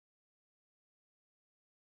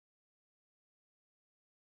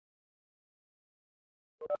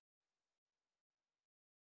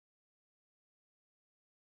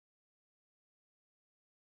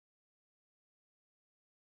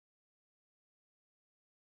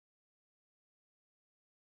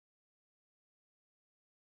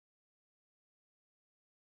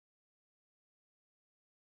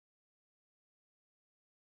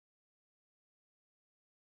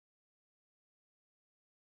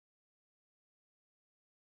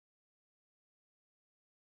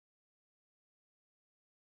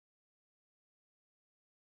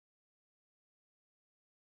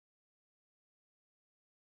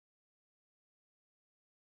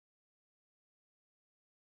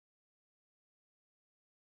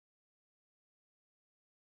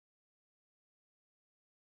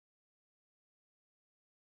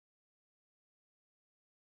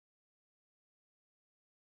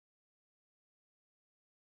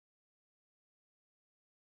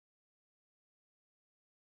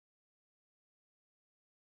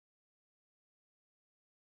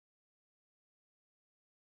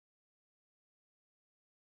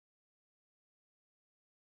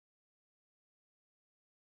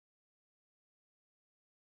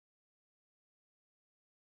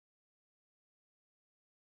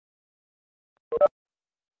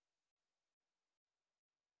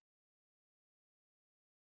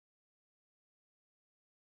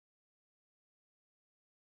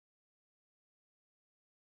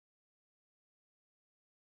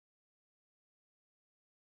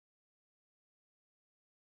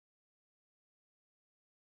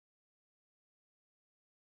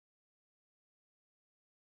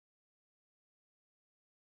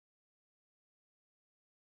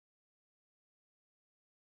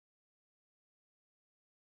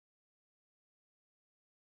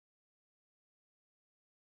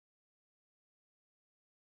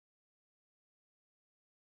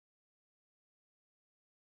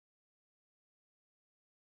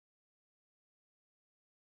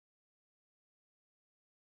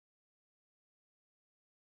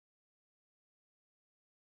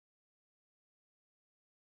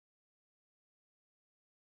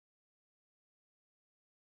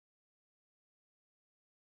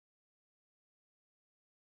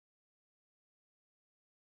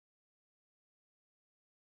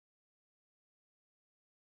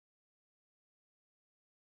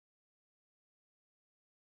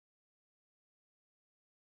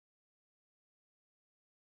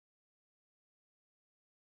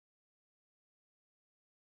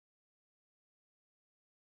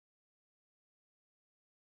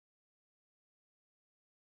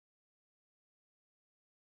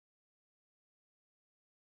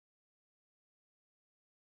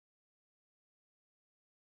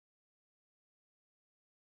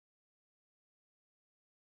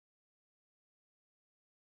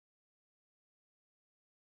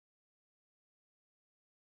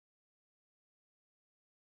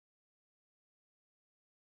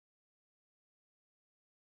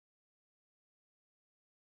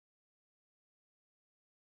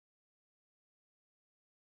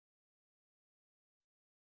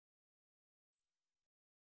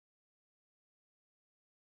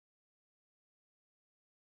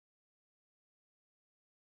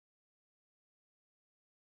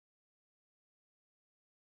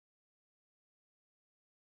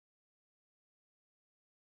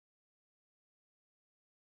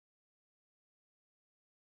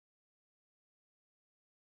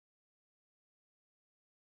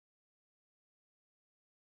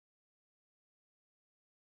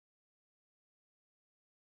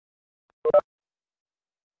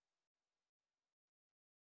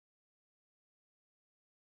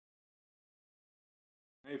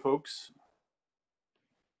Hey, folks.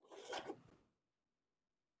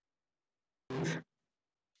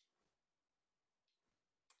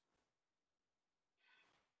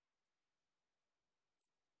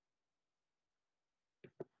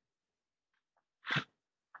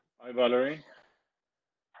 Hi, Valerie.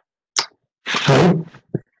 Hi.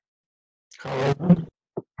 How are you?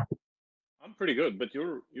 I'm pretty good, but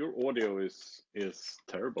your audio is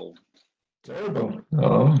terrible. Terrible.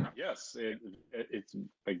 Yes, it's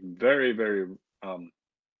like very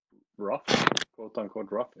rough, quote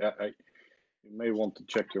unquote rough. You may want to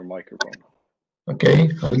check your microphone. Okay,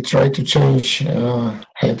 I'll try to change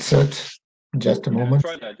headset. Just a moment.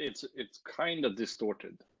 Try that. It's kind of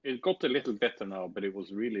distorted. It got a little better now, but it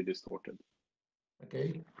was really distorted.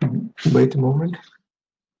 Okay, wait a moment.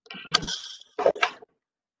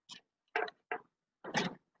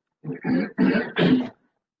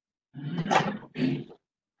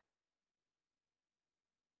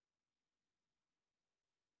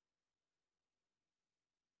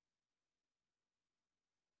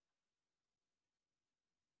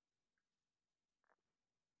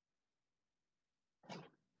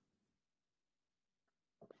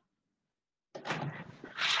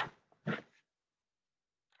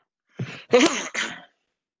 All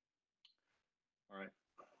right,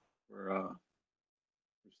 we're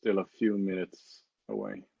still a few minutes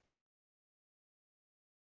away.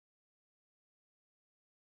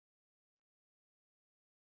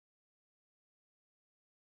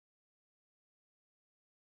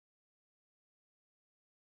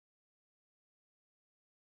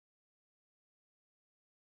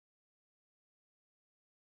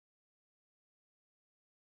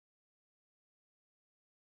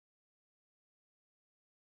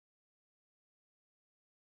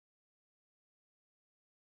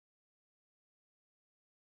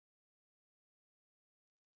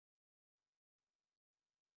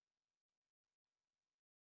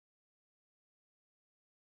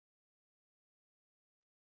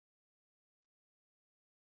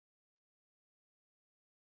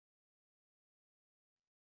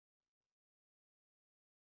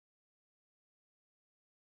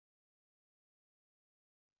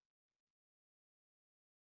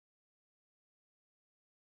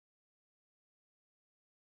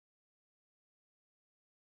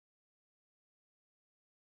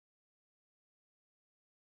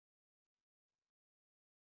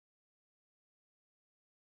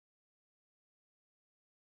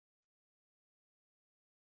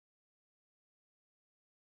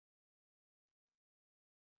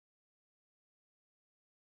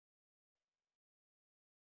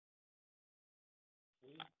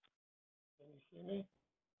 Can you hear me?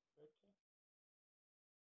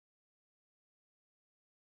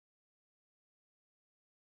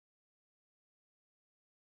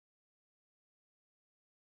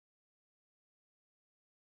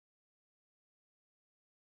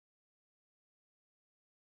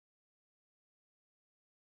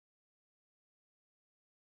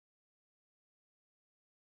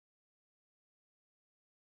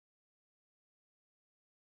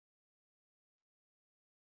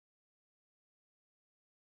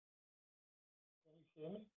 Can you hear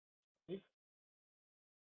me? Please?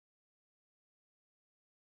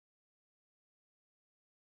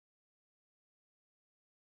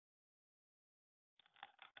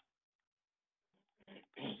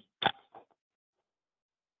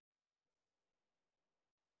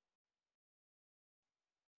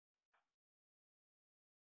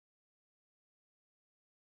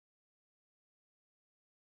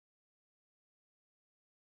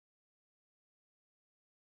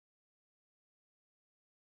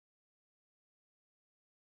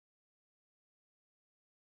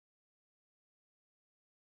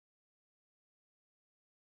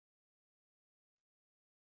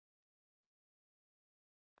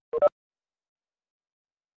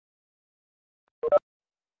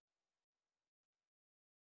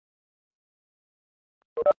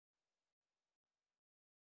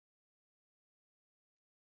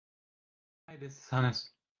 Hi, this is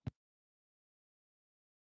Hannes.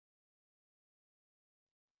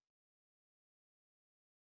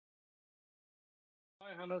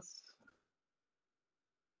 Hi, Hannes.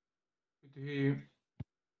 Good to hear you.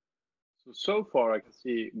 So far, I can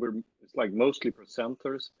see it's like mostly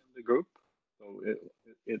presenters in the group. So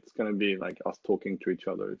it's going to be like us talking to each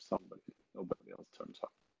other if nobody else turns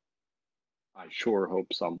up. I sure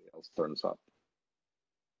hope somebody else turns up.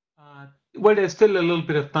 Well, there's still a little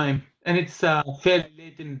bit of time, and it's fairly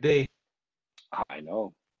late in the day. I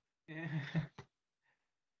know. Yeah.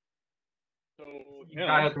 So, I'm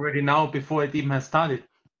tired already now before it even has started.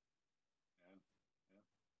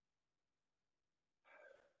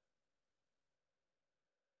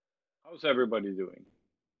 How's everybody doing?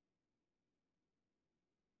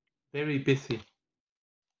 Very busy.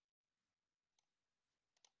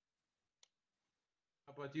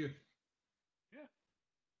 How about you? Yeah,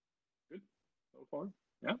 good so far.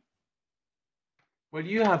 Yeah. Well,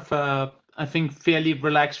 you have, I think, fairly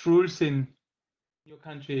relaxed rules in your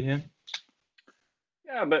country here.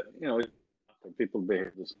 Yeah, but you know, people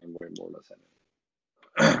behave the same way more or less anyway.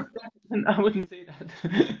 And I wouldn't say that.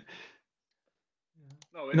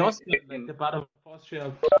 No, In Austria, like the part of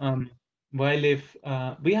Austria where I live,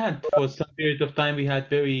 we had for some period of time we had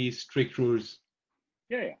very strict rules.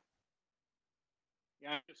 yeah.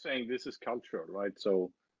 I'm just saying this is cultural, right?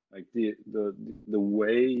 So like the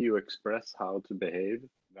way you express how to behave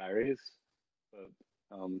varies, but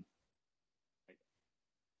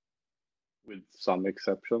with some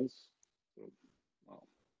exceptions. So, well,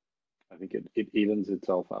 I think it evens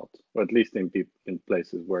itself out, or at least in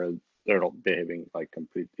places where they're not behaving like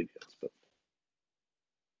complete idiots. But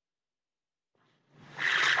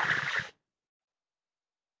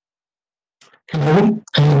Hello,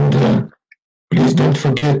 and please don't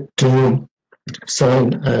forget to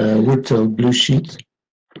sign a virtual blue sheet.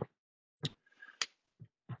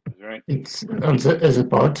 right. It's on the as a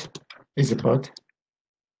part. Is a part.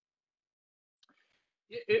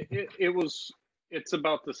 It's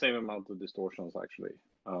about the same amount of distortions actually.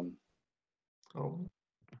 Oh.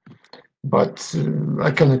 But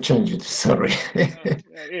I cannot change it. Sorry.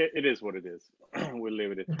 It is what it is. We'll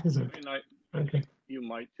leave it. Okay. You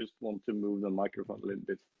might just want to move the microphone a little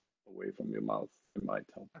bit away from your mouth. It might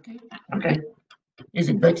help. Okay. Okay. Is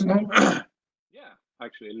it better now? Yeah,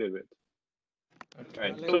 actually a little bit.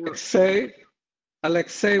 Okay.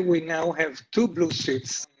 Alexei, we now have 2 blue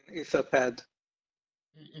sheets in Etherpad.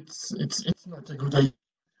 It's not a good idea.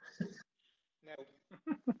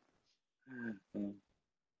 No.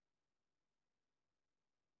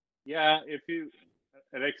 Yeah,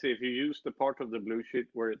 Alexei, if you use the part of the blue sheet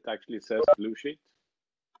where it actually says blue sheet.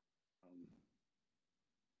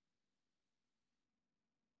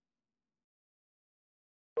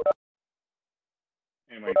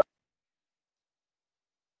 Anyway.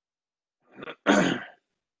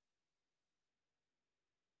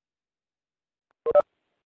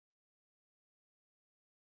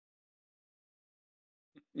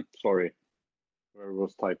 Sorry, whoever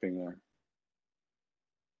was typing there.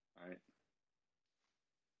 All right.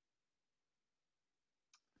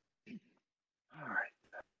 All right.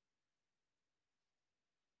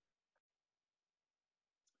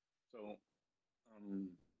 So,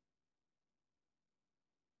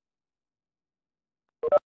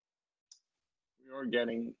 we are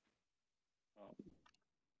getting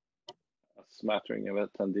a smattering of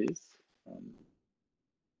attendees.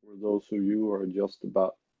 For those of you who are just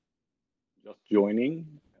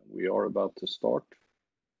joining, we are about to start.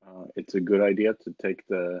 It's a good idea to take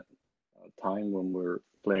the time when we're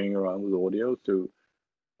playing around with audio to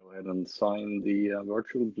go ahead and sign the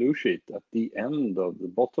virtual blue sheet at the end of the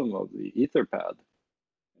bottom of the Etherpad.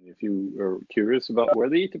 And if you are curious about where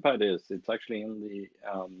the Etherpad is, it's actually in the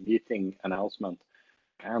meeting announcement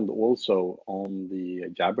and also on the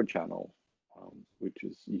Jabber channel, which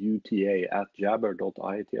is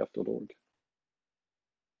uta@jabber.ietf.org.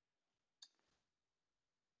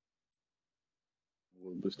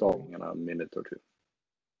 We'll be starting in a minute or two.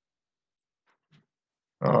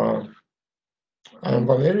 I'm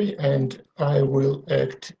Valery, and I will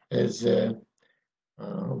act as a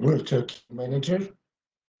virtual manager.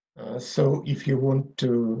 So if you want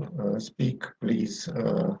to speak, please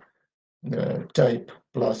type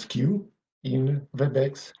 +Q in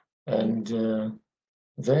WebEx, and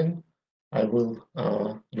then I will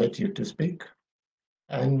let you to speak.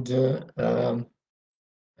 And I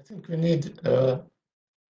think we need a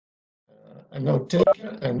note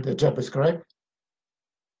taker and a Jabber scribe.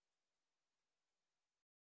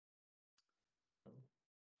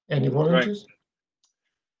 Any volunteers? Right.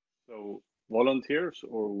 So volunteers,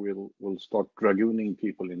 or we'll start dragooning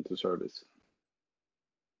people into service.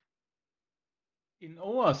 In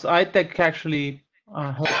OWASP, ITEC actually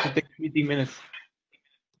helps to take meeting minutes.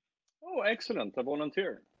 Oh, excellent! A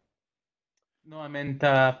volunteer. No, I meant,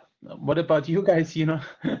 what about you guys? You know.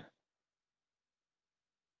 Yeah,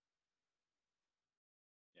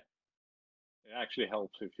 it actually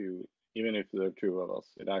helps if you, even if there are 2 of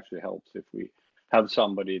us, it actually helps if we have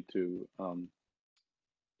somebody to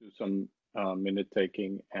do some minute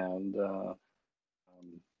taking and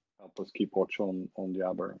help us keep watch on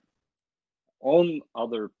Jabber. On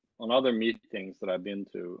other meetings that I've been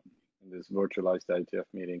to in this virtualized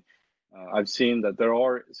IETF meeting, I've seen that there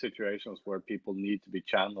are situations where people need to be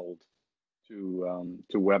channeled to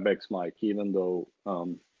WebEx mic, even though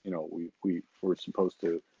you know, we're supposed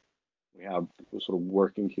to, we have sort of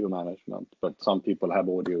working queue management, but some people have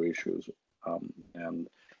audio issues. And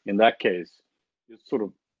in that case, you sort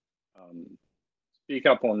of speak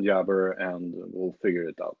up on Jabber and we'll figure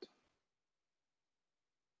it out.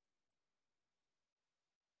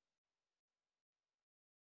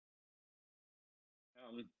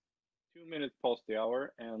 2 minutes past the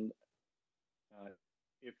hour, and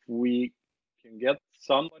if we can get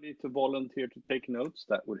somebody to volunteer to take notes,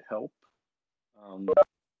 that would help.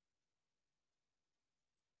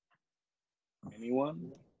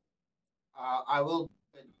 Anyone? I will,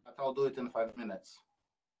 but I'll do it in 5 minutes.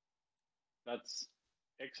 That's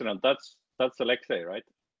excellent. That's Alexei, right?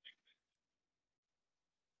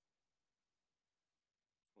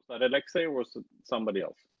 Was that Alexei or was it somebody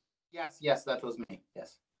else? Yes, that was me.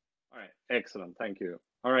 Yes. All right, excellent. Thank you.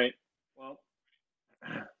 All right. Well,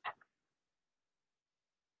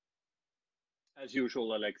 as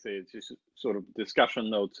usual, Alexei, it's just sort of discussion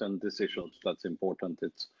notes and decisions. That's important.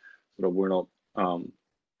 It's sort of, we're not,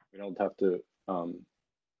 we don't have to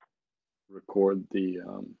record the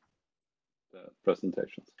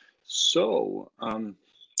presentations. So,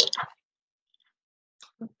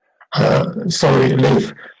 sorry,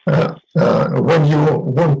 Liv. When you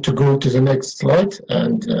want to go to the next slide,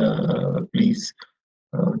 and please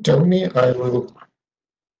tell me, I will.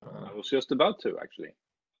 I was just about to, actually.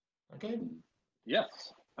 Okay.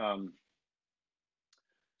 Yes. So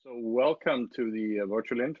welcome to the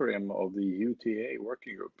virtual interim of the UTA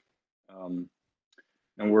working group.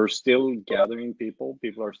 And we're still gathering people.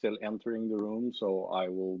 People are still entering the room, so I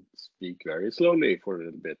will speak very slowly for a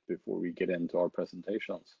little bit before we get into our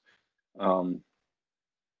presentations.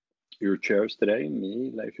 Your chairs today,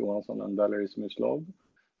 me, Leif Johansson, and Valerie Smyslov.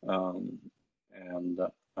 And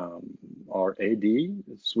our AD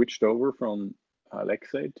switched over from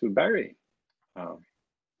Alexei to Barry, who's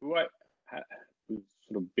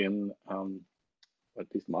sort of been at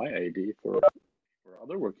least my AD for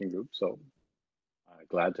other working groups. So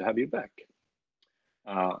glad to have you back.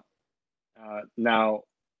 Now,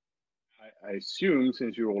 I assume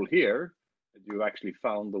since you're all here, that you actually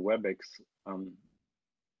found the WebEx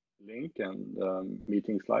link and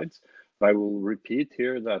meeting slides. But I will repeat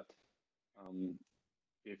here that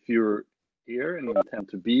if you're here and intend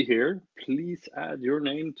to be here, please add your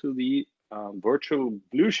name to the virtual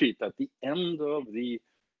blue sheet at the end of the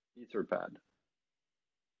Etherpad.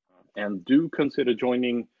 And do consider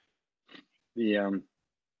joining the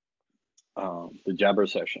Jabber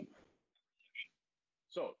session.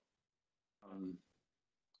 So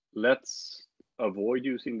let's avoid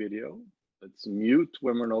using video. Let's mute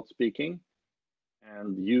when we're not speaking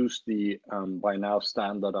and use the by now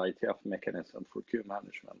standard IETF mechanism for queue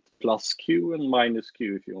management, plus Q and minus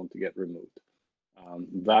Q if you want to get removed.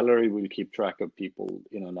 Valerie will keep track of people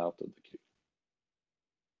in and out of the queue.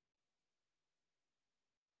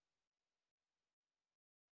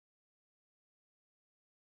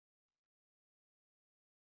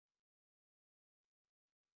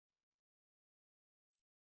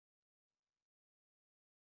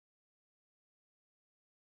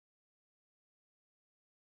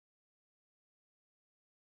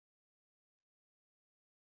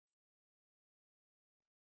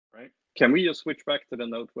 Right? Can we just switch back to the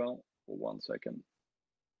note well for 1 second?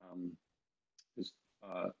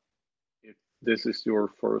 If this is your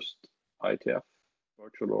first IETF,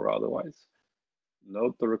 virtual or otherwise,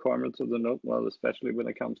 note the requirements of the note well, especially when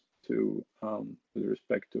it comes to with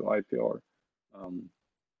respect to IPR.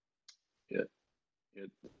 It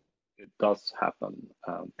does happen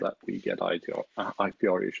that we get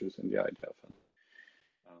IPR issues in the IETF.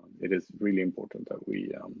 It is really important that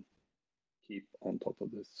we keep on top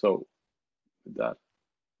of this. So with that,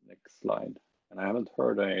 next slide. And I haven't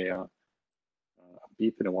heard a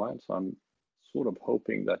beep in a while, so I'm sort of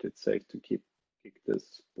hoping that it's safe to kick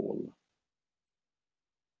this ball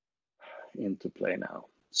into play now.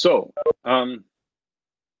 So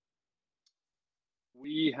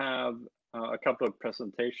we have a couple of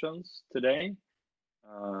presentations today.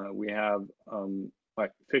 We have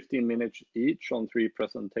like 15 minutes each on 3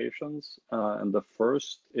 presentations. And the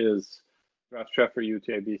first is draft for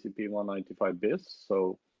UTA BCP 195 BIS.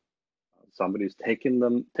 So somebody's taken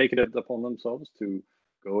it upon themselves to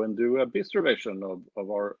go and do a BIS revision of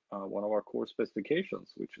our one of our core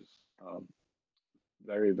specifications, which is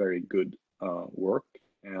very, very good work.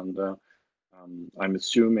 And I'm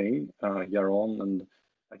assuming Yaron, and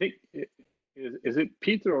I think is it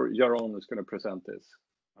Peter or Yaron is going to present this?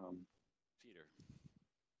 Peter.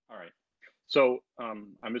 All right. So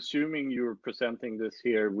I'm assuming you're presenting this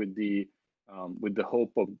here with the with the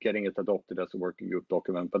hope of getting it adopted as a working group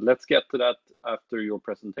document. But let's get to that after your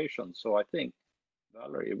presentation. So I think,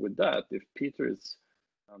 Valerie, with that, if Peter is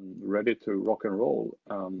ready to rock and roll,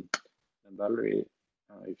 and Valerie,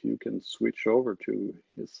 if you can switch over to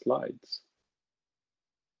his slides.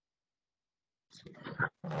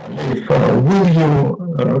 Will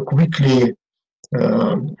you quickly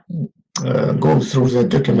go through the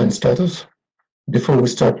document status before we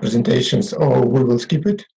start presentations, or we will skip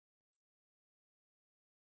it?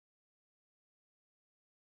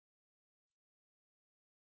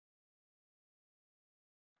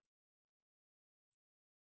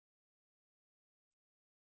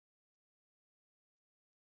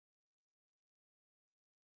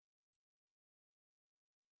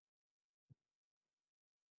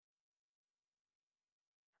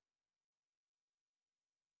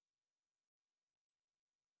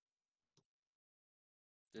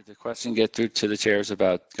 Did the question get through to the chairs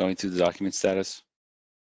about going through the document status?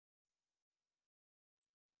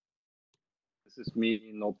 This is me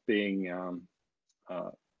not being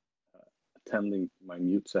attending my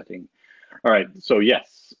mute setting. All right, so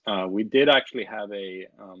yes, we did actually have a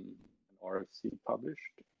an RFC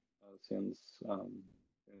published since our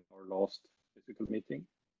last physical meeting.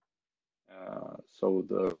 So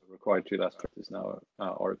the required field aspect is now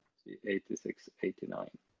RFC 8689.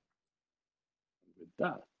 With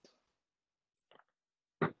that,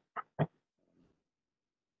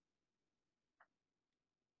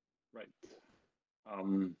 right.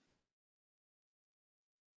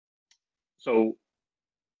 So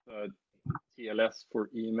the TLS for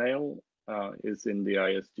email is in the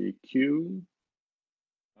ISG queue.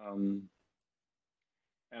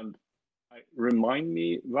 And remind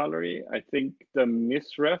me, Valerie, I think the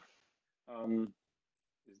misref,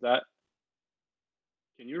 is that,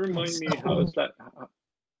 can you remind me how is that?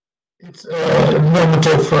 It's a moment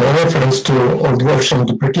of reference to old version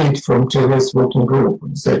duplicate from TLS working group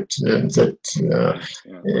that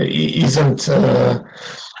isn't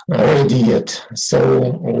ready yet.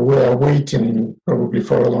 So we are waiting probably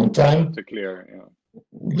for a long time. To clear, yeah.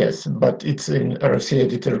 Yes, but it's in RFC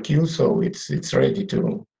editor queue, so it's ready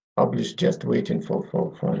to publish. Just waiting for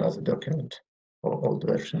another document for old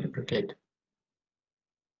version duplicate.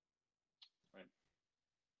 Right.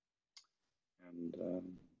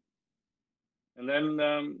 And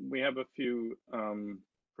then we have a few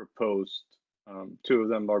proposed. Two of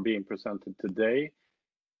them are being presented today.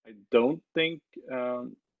 I don't think I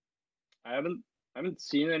haven't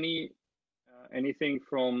seen anything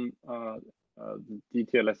from the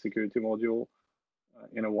DTLS security module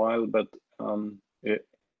in a while, but I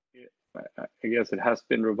guess it has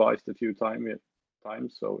been revised a few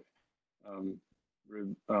times. So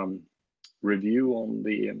review on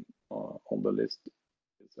the list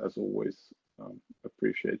is, as always,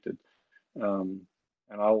 appreciated. And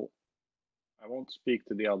I won't speak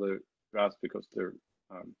to the other drafts because they're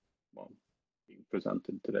well, being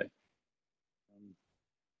presented today.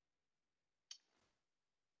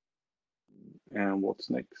 And what's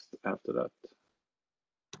next after that?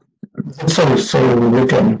 So we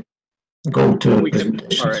can go to All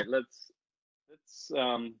right, let's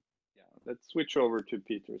switch over to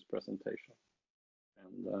Peter's presentation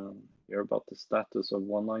and hear about the status of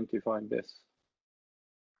 195 bis.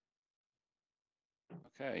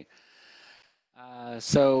 Okay.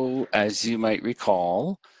 So as you might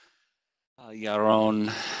recall,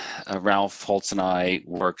 Yaron, Ralph Holtz, and I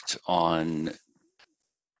worked on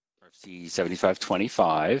RFC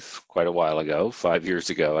 7525 quite a while ago, 5 years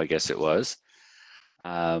ago, I guess it was.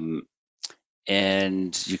 And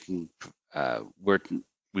you can,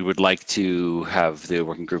 we would like to have the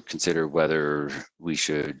working group consider whether we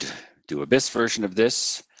should do a BIS version of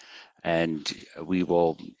this. And we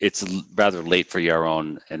will, it's rather late for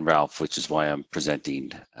Yaron and Ralph, which is why I'm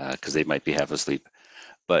presenting, because they might be half asleep.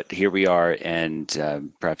 But here we are, and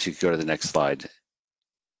perhaps you could go to the next slide.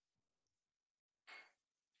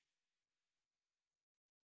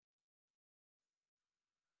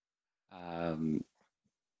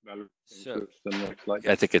 So the next slide.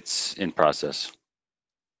 I think it's in process.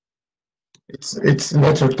 It's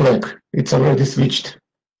network lag. It's already switched.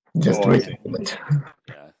 Just wait a moment.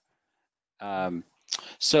 Yeah.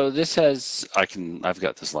 So this has, I've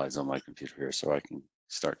got the slides on my computer here, so I can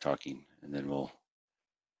start talking, and then we'll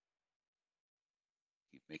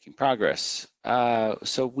keep making progress.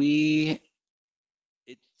 So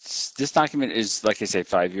this document is, like I say,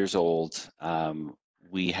 5 years old.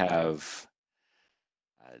 We have,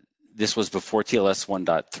 this was before TLS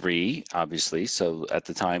 1.3, obviously. So at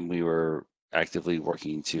the time we were actively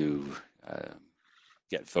working to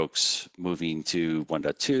get folks moving to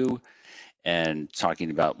 1.2. and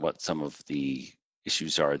talking about what some of the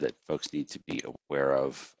issues are that folks need to be aware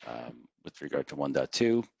of with regard to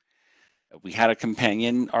 1.2. We had a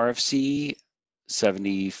companion RFC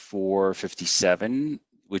 7457,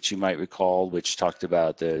 which you might recall, which talked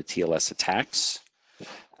about the TLS attacks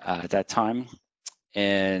at that time.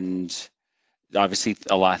 And obviously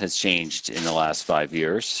a lot has changed in the last 5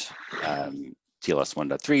 years. TLS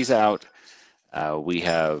 1.3 is out. We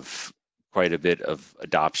have quite a bit of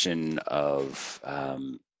adoption of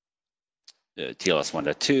TLS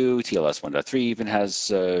 1.2, TLS 1.3 even has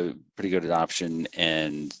pretty good adoption,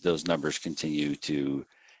 and those numbers continue to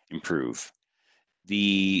improve.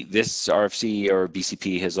 This RFC or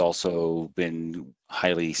BCP has also been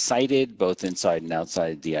highly cited both inside and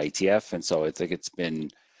outside the IETF, and so I think it's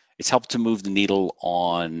helped to move the needle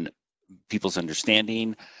on people's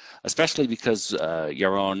understanding, especially because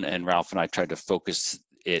Yaron and Ralph and I tried to focus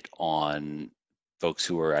it on folks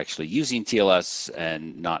who are actually using TLS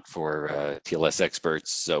and not for TLS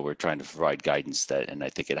experts. So we're trying to provide guidance that, and I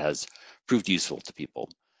think it has proved useful to people.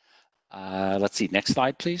 Let's see, next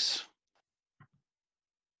slide, please.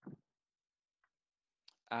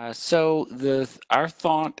 So our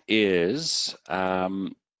thought is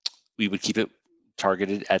we would keep it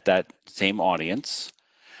targeted at that same audience.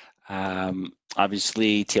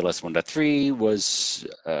 Obviously, TLS 1.3 was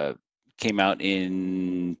came out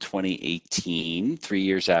in 2018, 3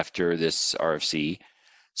 years after this RFC.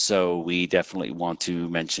 So we definitely want to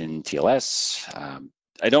mention TLS.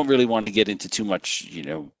 I don't really want to get into too much,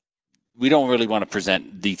 we don't really want to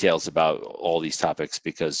present details about all these topics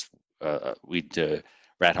because we'd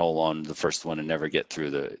rat hole on the first one and never get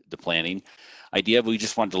through the planning idea. We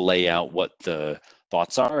just wanted to lay out what the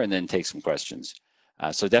thoughts are and then take some questions.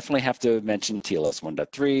 So definitely have to mention TLS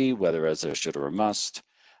 1.3, whether as a should or a must.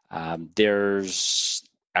 There's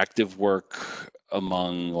active work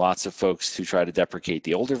among lots of folks who try to deprecate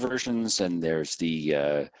the older versions, and there's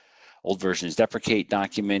the old versions deprecate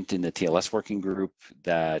document in the TLS working group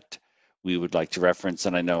that we would like to reference.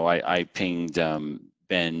 And I know I pinged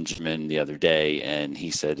Benjamin the other day, and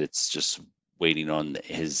he said it's just waiting on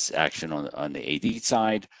his action on the AD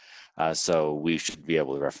side. So we should be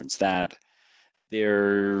able to reference that.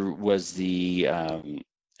 There was the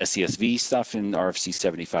SCSV stuff in RFC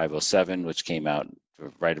 7507, which came out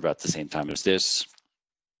right about the same time as this.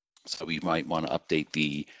 So we might want to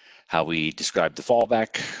update how we describe the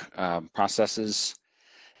fallback processes.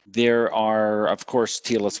 There are, of course,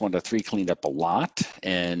 TLS 1.3 cleaned up a lot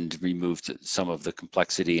and removed some of the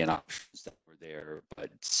complexity and options that were there. But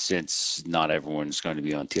since not everyone's going to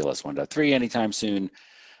be on TLS 1.3 anytime soon,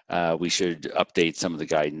 we should update some of the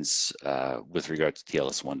guidance with regard to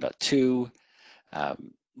TLS 1.2.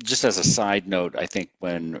 Just as a side note, I think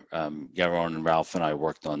when Yaron and Ralph and I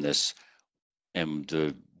worked on this and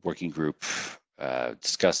the working group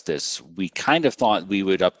discussed this, we kind of thought we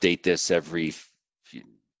would update this every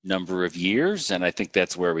number of years, and I think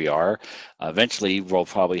that's where we are. Eventually, we'll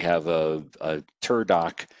probably have a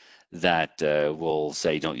TUR-doc that will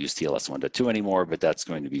say don't use TLS 1.2 anymore, but that's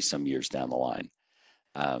going to be some years down the line.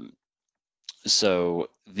 So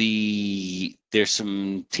there's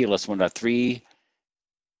some TLS 1.3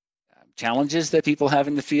 challenges that people have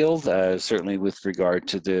in the field, certainly with regard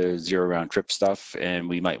to the zero round trip stuff, and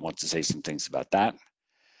we might want to say some things about that.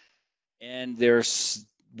 And there's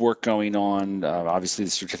work going on. Obviously,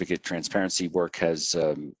 the certificate transparency work has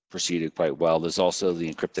proceeded quite well. There's also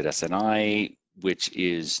the encrypted SNI, which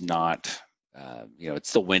is not, it's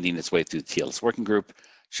still wending its way through the TLS working group.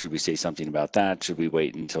 Should we say something about that? Should we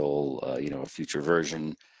wait until, a future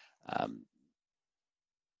version?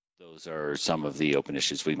 Those are some of the open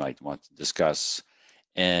issues we might want to discuss.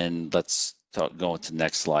 And let's go into the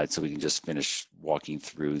next slide so we can just finish walking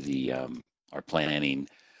through our planning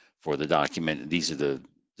for the document. These are the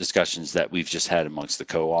discussions that we've just had amongst the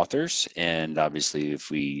co-authors. And obviously, if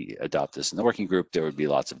we adopt this in the working group, there would be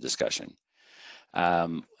lots of discussion.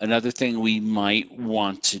 Another thing we might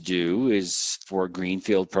want to do is for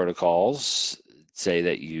greenfield protocols, say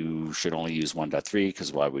that you should only use 1.3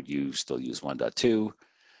 because why would you still use 1.2?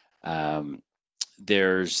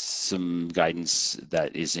 There's some guidance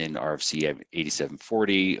that is in RFC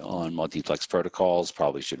 8740 on multiplex protocols,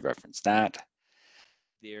 probably should reference that.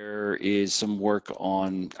 There is some work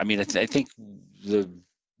on, I think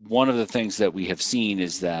one of the things that we have seen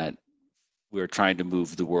is that we're trying to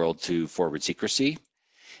move the world to forward secrecy,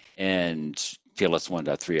 and TLS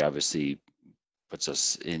 1.3 obviously puts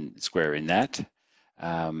us square in that.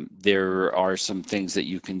 There are some things that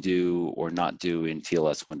you can do or not do in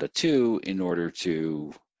TLS 1.2 in order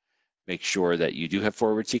to make sure that you do have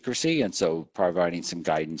forward secrecy. And so providing some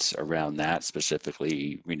guidance around that,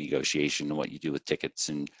 specifically renegotiation and what you do with tickets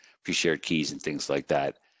and pre-shared keys and things like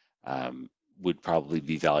that, would probably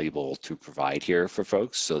be valuable to provide here for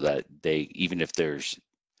folks, so that they, even if there's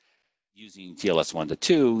using TLS 1 to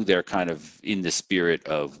 2, they're kind of in the spirit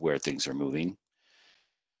of where things are moving.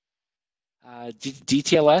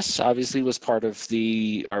 DTLS obviously was part of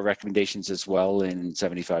our recommendations as well in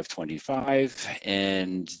 7525,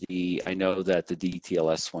 and I know that the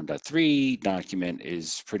DTLS 1.3 document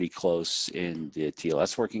is pretty close in the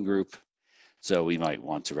TLS working group, so we might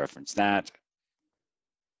want to reference that.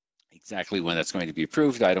 Exactly when that's going to be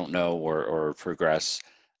approved, I don't know, or progress,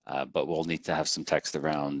 but we'll need to have some text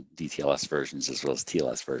around DTLS versions as well as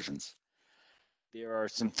TLS versions. There are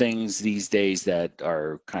some things these days that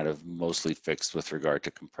are kind of mostly fixed with regard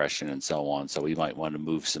to compression and so on. So we might want to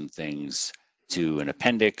move some things to an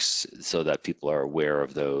appendix so that people are aware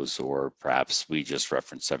of those, or perhaps we just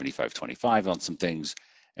reference 7525 on some things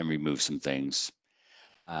and remove some things.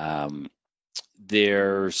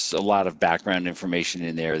 There's a lot of background information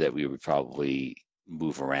in there that we would probably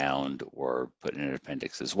move around or put in an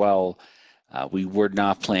appendix as well. We were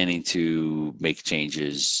not planning to make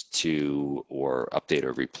changes to or update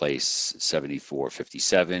or replace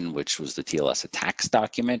 7457, which was the TLS attacks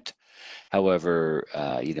document. However,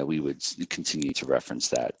 we would continue to reference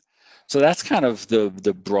that. So that's kind of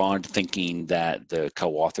the broad thinking that the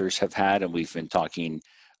co-authors have had, and we've been talking.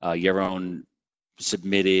 Yaron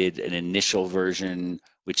submitted an initial version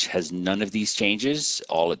which has none of these changes.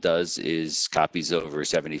 All it does is copies over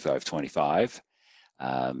 7525.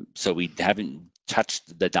 So we haven't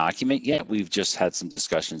touched the document yet. We've just had some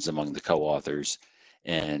discussions among the co-authors,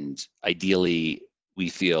 and ideally we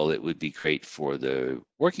feel it would be great for the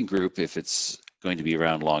working group, if it's going to be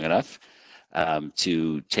around long enough,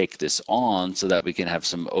 to take this on so that we can have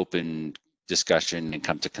some open discussion and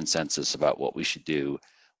come to consensus about what we should do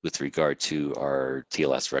with regard to our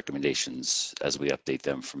TLS recommendations as we update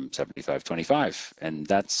them from 7525. And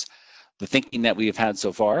that's the thinking that we have had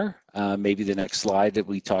so far. Maybe the next slide that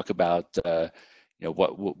we talk about,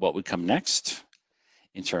 what would come next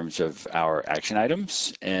in terms of our action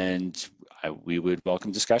items, and we would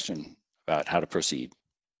welcome discussion about how to proceed.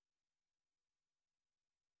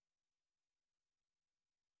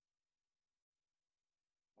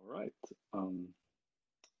 All right.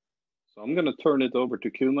 So I'm going to turn it over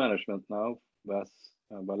to queue management now.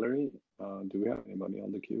 Valerie, do we have anybody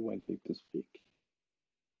on the queue waiting to speak?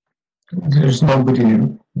 There's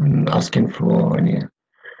nobody asking for any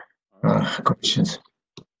questions.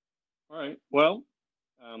 All right. Well,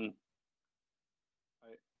 I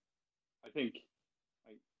think,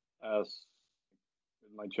 as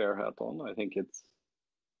with my chair hat on, I think it's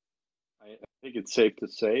safe to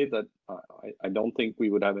say that I don't think we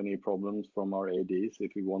would have any problems from our ADs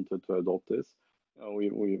if we wanted to adopt this. We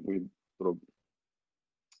sort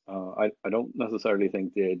of I don't necessarily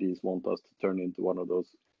think the ADs want us to turn into one of those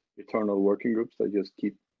eternal working groups that just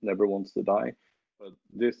never wants to die. But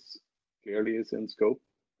this clearly is in scope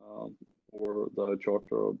for the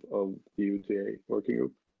charter of the UTA working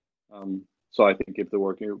group. So I think if the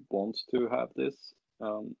working group wants to have this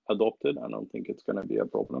adopted, I don't think it's going to be a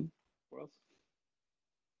problem for us.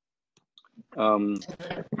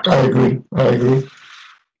 I agree.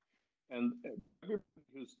 And everybody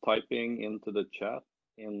who's typing into the chat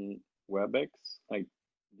in WebEx, like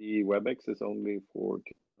the WebEx is only for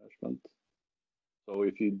management. So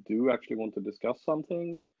if you do actually want to discuss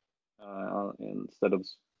something, instead of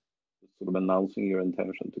sort of announcing your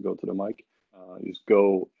intention to go to the mic, just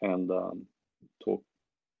go and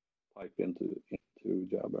type into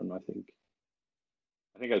Jabber, and I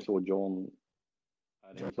think I saw John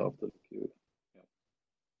add himself to the queue. Yeah.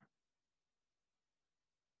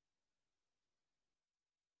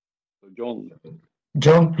 So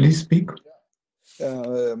John, please speak.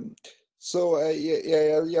 So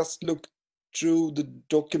I just looked through the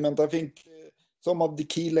document. I think some of the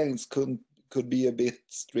key lengths could be a bit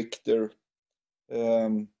stricter.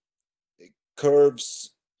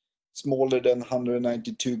 Curves smaller than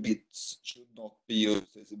 192 bits should not be used.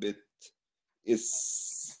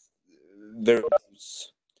 It's very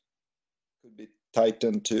loose. Could be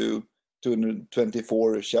tightened to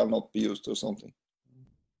 224 shall not be used or something.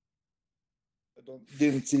 I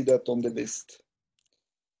didn't see that on the list.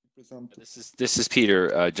 This is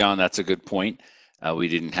Peter. John, that's a good point. We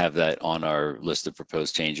didn't have that on our list of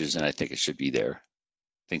proposed changes, and I think it should be there.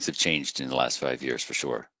 Things have changed in the last 5 years for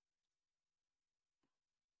sure.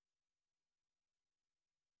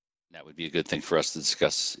 That would be a good thing for us to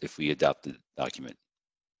discuss if we adopt the document.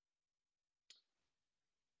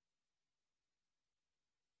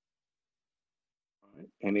 Right.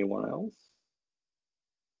 Anyone else?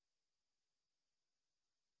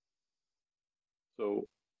 So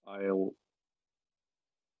I'll,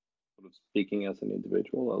 sort of speaking as an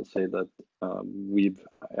individual, I'll say that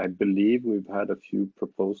I believe we've had a few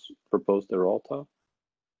proposed errata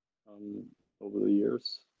over the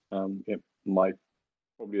years. It might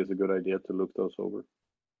probably is a good idea to look those over.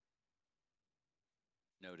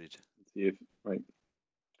 Noted. See if right.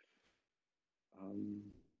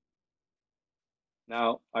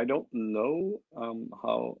 Now I don't know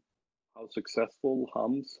how successful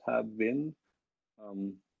hums have been,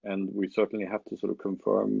 and we certainly have to sort of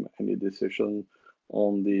confirm any decision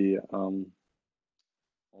on the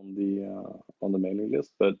mailing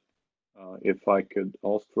list. But if I could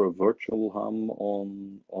ask for a virtual hum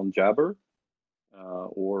on Jabber,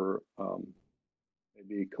 or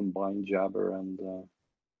maybe combine Jabber and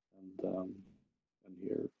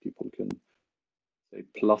here people can say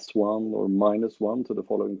 +1 or -1 to the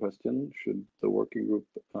following question: should the working group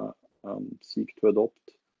seek to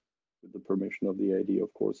adopt, with the permission of the AD,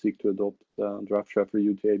 of course, seek to adopt draft chapter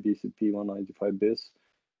UTA BCP 195 bis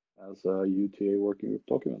as a UTA working group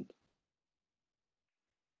document?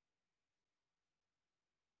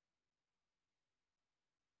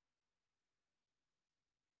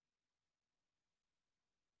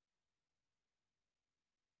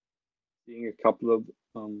 Seeing a couple of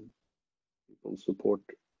people support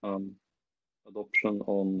adoption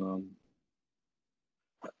on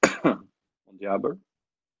on Jabber.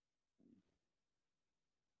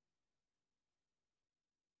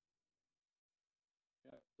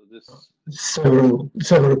 Yeah, so this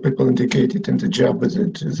Several people indicated in the Jabber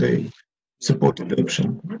that they support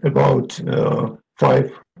adoption. About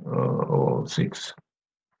 5 or 6.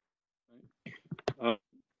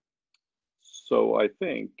 So I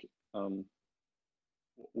think what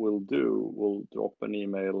we'll drop an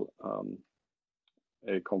email,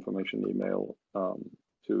 a confirmation email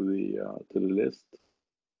to the list,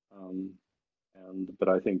 but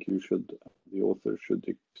I think the author should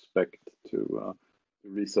expect to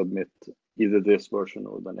resubmit either this version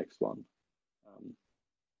or the next one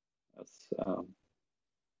as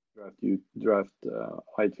draft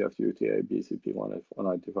IETF UTA BCP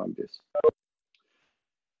 195 bis.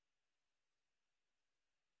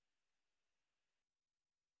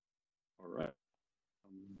 All right.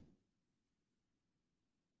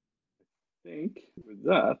 I think with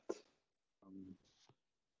that,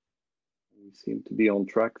 we seem to be on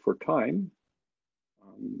track for time.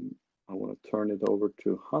 I want to turn it over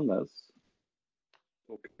to Hannes,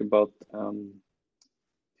 talking about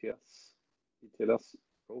TLS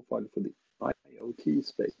profile for the IoT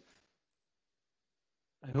space.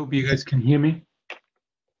 I hope you guys can hear me.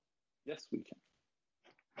 Yes, we can.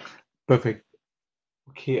 Perfect.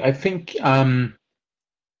 Okay, I think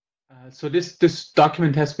so. This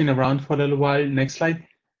document has been around for a little while. Next slide.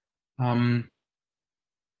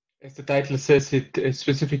 As the title says, it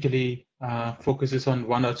specifically focuses on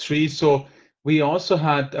 103. So we also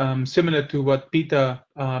had, similar to what Peter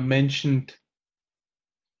mentioned,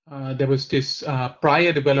 there was this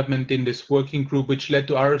prior development in this working group, which led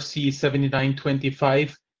to RFC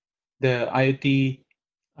 7925, the IoT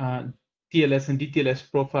TLS and DTLS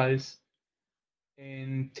profiles.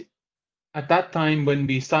 And at that time, when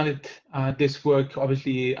we started this work,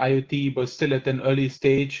 obviously IoT was still at an early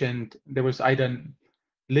stage, and there was either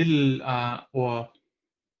little or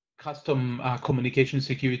custom communication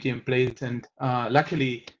security in place. And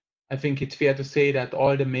luckily, I think it's fair to say that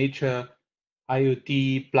all the major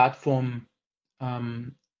IoT platform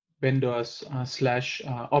vendors /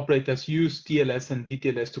 operators use TLS and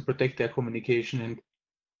DTLS to protect their communication. And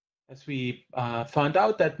as we found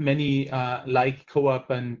out that many like CoAP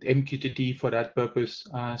and MQTT for that purpose.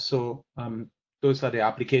 So those are the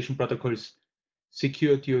application protocols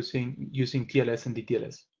secured using TLS and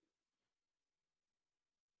DTLS.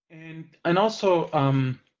 And also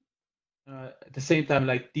at the same time,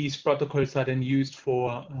 like these protocols are then used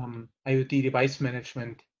for IoT device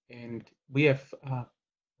management. And we have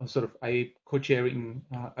sort of co-chairing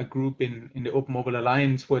a group in the Open Mobile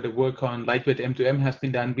Alliance where the work on lightweight M2M has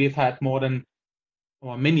been done. We've had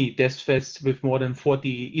many test fests with more than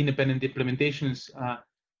 40 independent implementations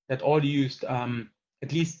that all used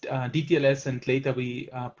at least DTLS, and later we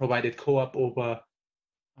provided CoAP over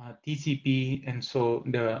TCP, and so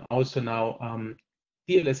there are also now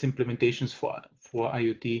TLS implementations for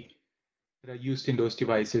IoT that are used in those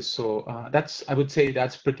devices. So I would say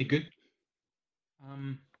that's pretty good.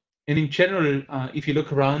 And in general, if you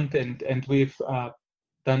look around, and we've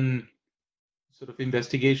done sort of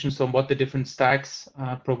investigations on what the different stacks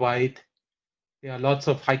provide, there are lots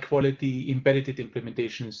of high quality embedded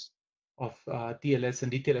implementations DLS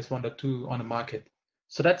and DTLS 1.2 on the market.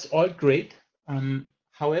 So that's all great.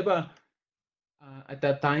 However, at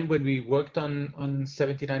that time when we worked on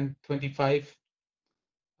 7925,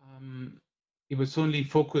 it was only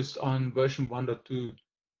focused on version 1.2,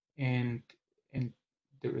 and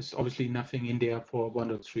there is obviously nothing in there for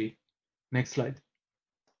 1.3. Next slide.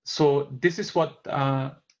 So this is what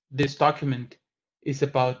this document is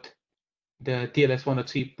about, the TLS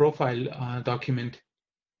 1.3 profile document.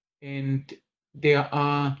 And there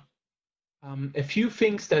are a few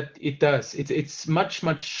things that it does. It's much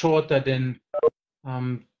shorter than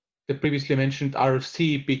the previously mentioned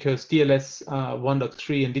RFC, because TLS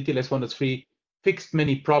 1.3 and DTLS 1.3 fixed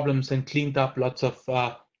many problems and cleaned up lots of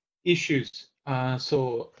issues.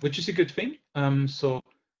 So, which is a good thing. So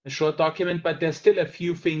a short document, but there's still a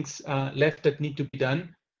few things left that need to be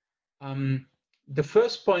done. The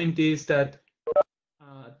first point is that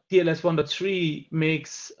TLS 1.3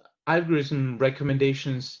 makes algorithm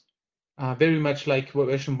recommendations very much like what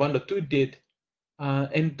version 1.2 did.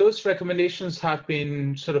 And those recommendations have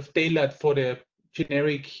been sort of tailored for the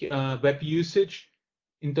generic web usage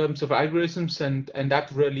in terms of algorithms, and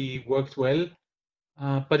that really worked well.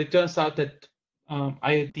 But it turns out that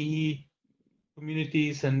IoT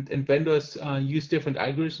communities and vendors use different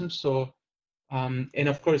algorithms. So, and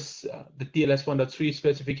of course, the TLS 1.3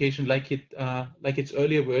 specification, like its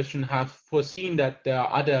earlier version, have foreseen that there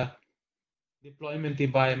are other deployment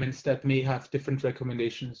environments that may have different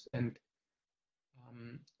recommendations, and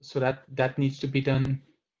so that needs to be done.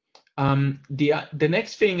 The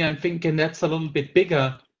next thing I think, and that's a little bit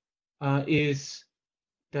bigger, is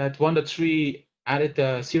that 1.3 added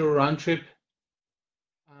a zero round trip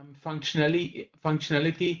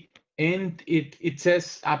functionality, and it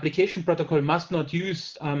says application protocol must not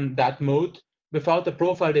use that mode without the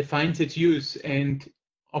profile defines its use. And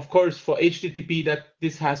of course, for HTTP, that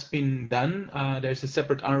this has been done. There's a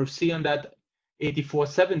separate RFC on that,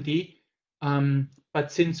 8470.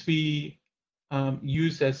 But since we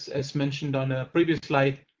use, as mentioned on a previous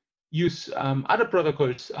slide, use other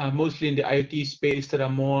protocols, mostly in the IoT space, that are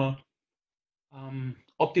more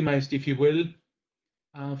optimized, if you will,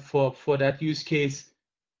 for that use case,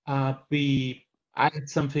 we added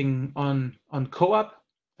something on co-op,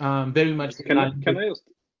 very much. Can I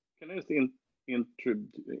just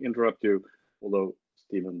interrupt you? Although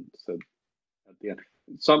Stephen said at the end,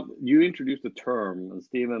 you introduced a term, and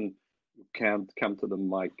Stephen, you can't come to the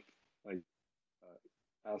mic. I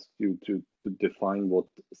asked you to define what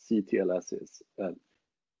CTLS is.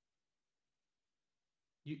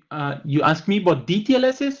 You asked me what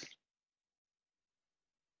DTLS is?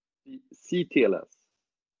 CTLS.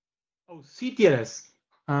 Oh, CTLS.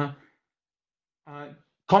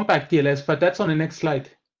 Compact TLS, but that's on the next slide.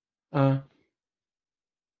 Oh,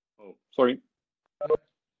 sorry.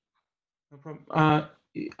 No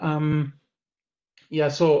problem. Yeah,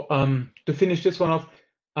 so to finish this one off,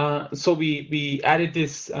 so we added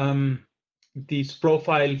this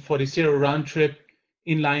profile for the zero round trip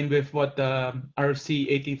in line with what the RFC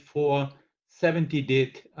 8470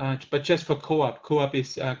 did, but just for co-op. Co-op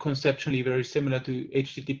is conceptually very similar to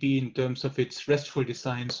HTTP in terms of its RESTful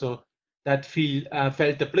design, so that felt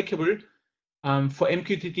applicable. For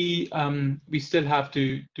MQTT, we still have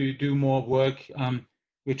to do more work.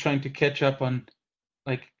 We're trying to catch up on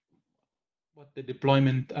like what the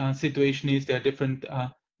deployment situation is. There are different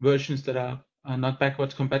versions that are not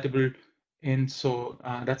backwards compatible, and so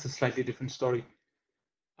that's a slightly different story.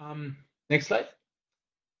 Next slide.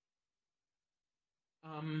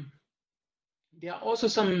 There are also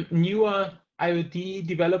some newer IoT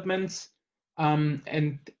developments,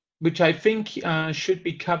 and which I think should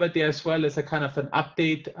be covered there as well as a kind of an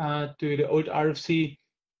update to the old RFC.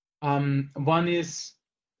 One is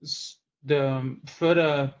the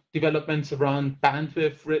further developments around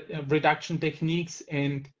bandwidth reduction techniques,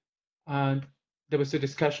 and there was a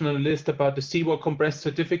discussion on the list about the CWAR compressed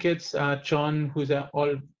certificates. John, who's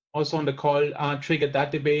also on the call, triggered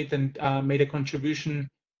that debate and made a contribution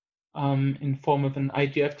in form of an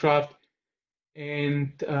IETF draft.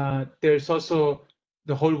 And there's also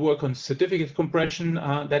the whole work on certificate compression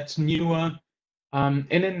that's newer. And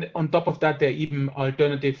then on top of that, there are even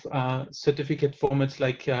alternative certificate formats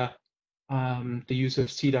like the use of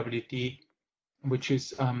CWT, which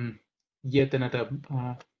is yet another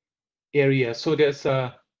area. So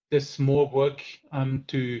there's more work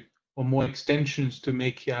or more extensions to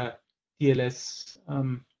make TLS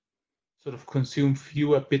sort of consume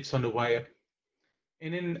fewer bits on the wire.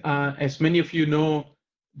 And then, as many of you know,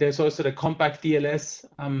 there's also the compact DLS,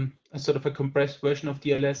 a sort of a compressed version of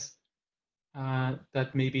DLS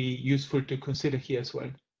that may be useful to consider here as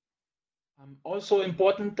well. Also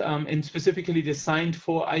important and specifically designed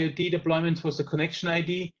for IoT deployments was the connection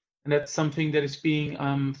ID, and that's something that is being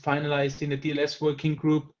finalized in the TLS working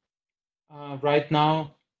group right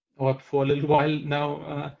now, or for a little while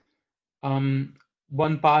now.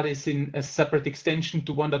 One part is in a separate extension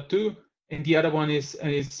to 1.2, and the other one is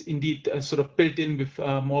indeed sort of built in with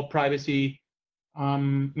more privacy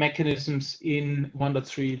mechanisms in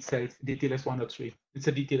 1.3 itself, DTLS 1.3. It's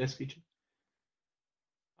a DTLS feature.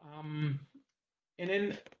 And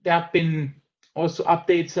then there have been also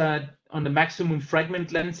updates on the maximum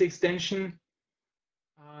fragment length extension,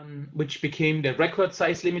 which became the record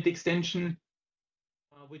size limit extension,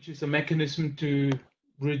 which is a mechanism to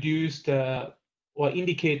reduce the or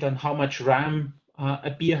indicate on how much RAM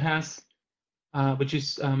a beer has, which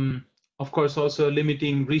is of course also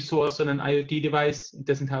limiting resource on an IoT device. It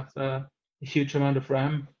doesn't have a huge amount of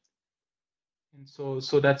RAM. And so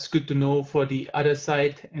that's good to know for the other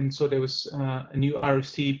side. And so there was a new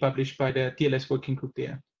RFC published by the TLS working group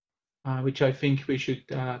there, which I think we should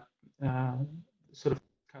sort of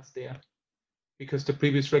discuss there, because the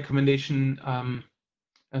previous recommendation or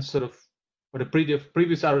the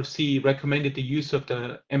previous RFC recommended the use of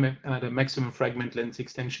the maximum fragment length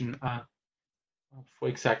extension for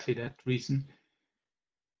exactly that reason.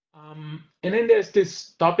 And then there's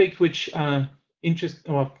this topic which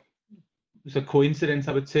it's a coincidence,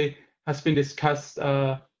 I would say, has been discussed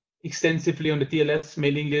extensively on the TLS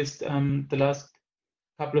mailing list the last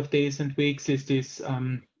couple of days and weeks, is this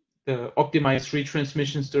the optimized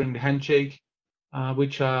retransmissions during the handshake,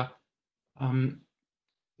 which are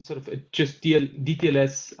sort of just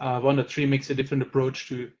DTLS 1.3 makes a different approach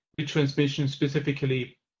to retransmission,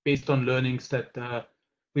 specifically based on learnings that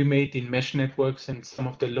we made in mesh networks and some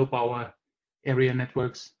of the low power area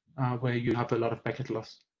networks where you have a lot of packet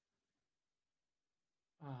loss.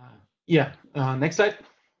 Next slide.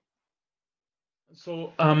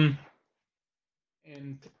 So and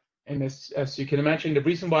as you can imagine, the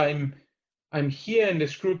reason why I'm here in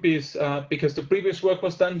this group is because the previous work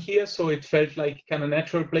was done here, so it felt like kind of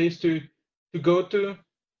natural place to go to.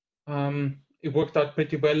 It worked out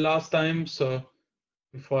pretty well last time, so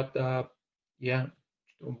we thought,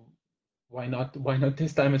 why not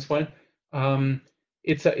this time as well?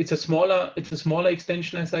 It's a smaller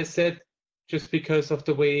extension, as I said, just because of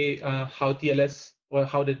the way how the TLS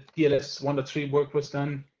 1.3 work was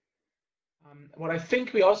done. What I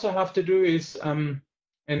think we also have to do is, and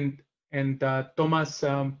Thomas,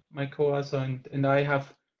 my co-author, and I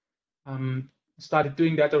have started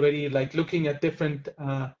doing that already, like looking at different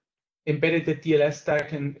embedded TLS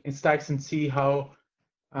stacks and see how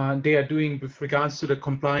they are doing with regards to the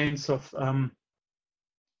compliance of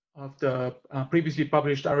the previously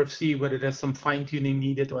published RFC, whether there's some fine-tuning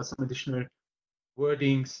needed or some additional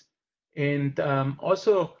wordings. And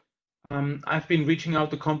also, I've been reaching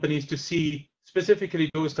out to companies to see, specifically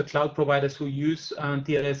the cloud providers who use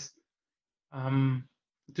TLS,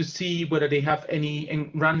 to see whether they have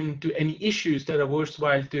run into any issues that are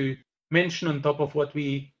worthwhile to mention on top of what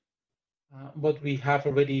we have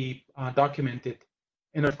already documented.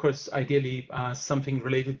 And of course, ideally, something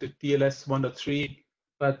related to TLS 1.3,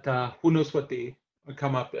 but who knows what they will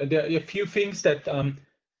come up. There are a few things that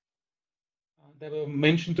were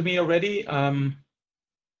mentioned to me already.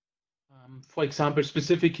 For example,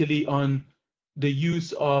 specifically on the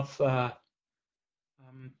use of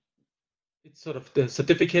it's sort of the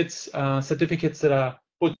certificates that are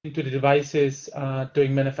put into the devices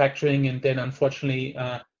during manufacturing, and then unfortunately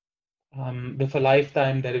with a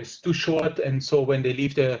lifetime that is too short, and so when they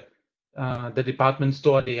leave the department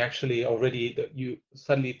store, they actually you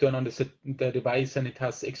suddenly turn on the device and it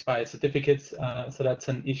has expired certificates. So that's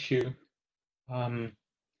an issue. There's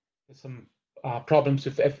some problems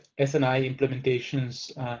with SNI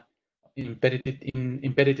implementations embedded in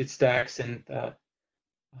embedded stacks, and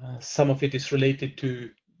some of it is related to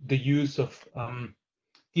the use of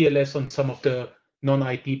TLS on some of the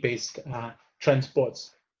non-IP based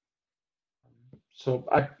transports. So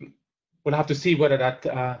I will have to see whether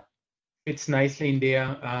that fits nicely in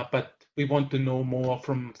there, but we want to know more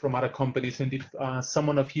from other companies. And if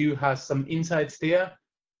someone of you has some insights there,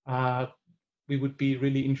 we would be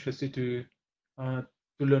really interested to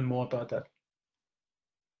learn more about that.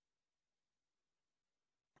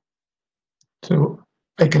 So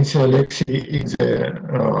I can see Alexei in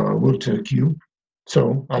the water queue.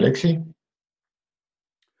 So Alexei?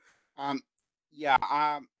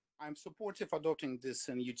 I'm supportive adopting this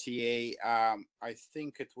in UTA. I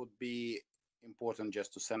think it would be important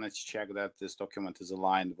just to sanity check that this document is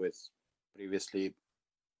aligned with previously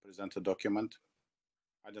presented document.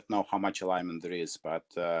 I don't know how much alignment there is, but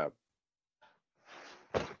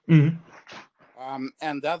Mhm.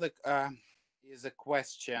 And the other is a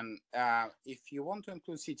question. If you want to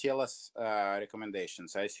include CTLS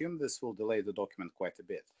recommendations, I assume this will delay the document quite a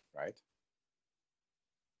bit, right?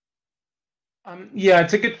 Yeah,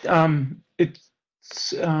 it's a good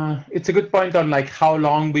it's a good point on like how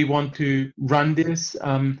long we want to run this,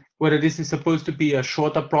 whether this is supposed to be a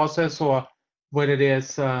shorter process or whether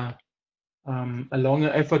there's a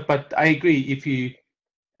longer effort. But I agree, if you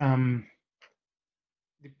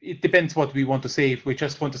it depends what we want to say. If we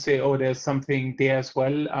just want to say, oh, there's something there as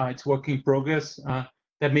well, it's work in progress,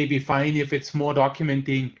 that may be fine. If it's more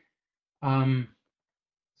documenting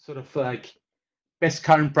sort of like best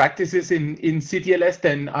current practices in CTLS,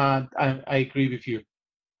 then I agree with you.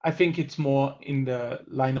 I think it's more in the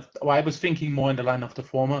line of, well, I was thinking more in the line of the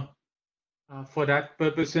former for that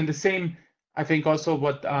purpose. And the same, I think also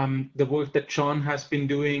what the work that John has been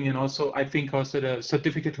doing, and also I think also the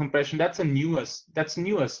certificate compression, that's newer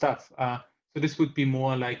stuff. So this would be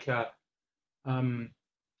more like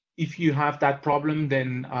if you have that problem,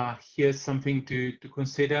 then here's something to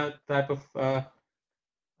consider type of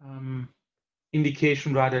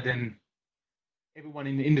indication, rather than everyone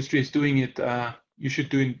in the industry is doing it. You should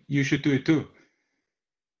do it too.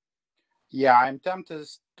 Yeah, I'm tempted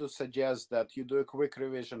to suggest that you do a quick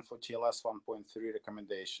revision for TLS 1.3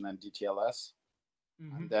 recommendation and DTLS,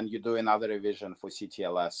 and then you do another revision for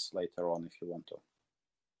CTLS later on if you want to.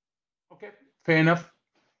 Okay, fair enough.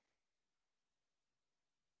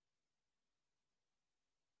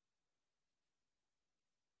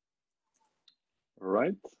 All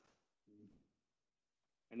right.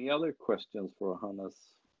 Any other questions for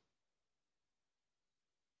Hannes?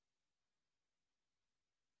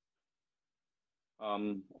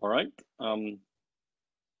 All right.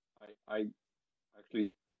 I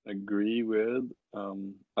actually agree with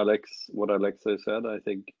what Alexei said. I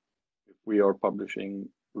think if we are publishing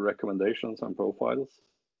recommendations and profiles,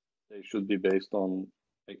 they should be based on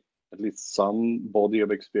at least some body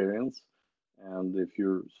of experience. And if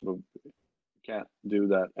you sort of can't do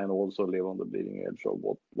that and also live on the bleeding edge of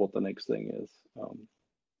what the next thing is.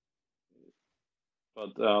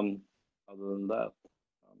 But other than that,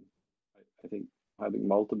 I think having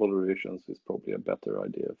multiple revisions is probably a better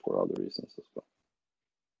idea for other reasons as well.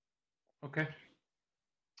 Okay.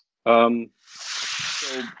 So,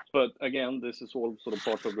 but again, this is all sort of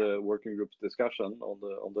part of the working group's discussion on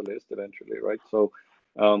the list eventually, right? So,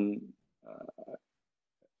 I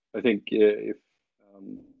think if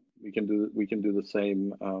we can do the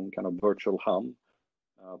same kind of virtual hum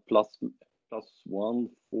plus one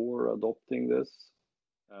for adopting this.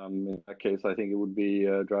 In that case, I think it would be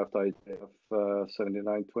draft IETF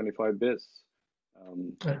 7925 bis.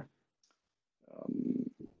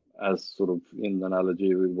 As sort of in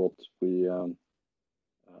analogy with what we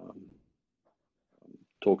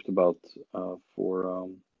talked about for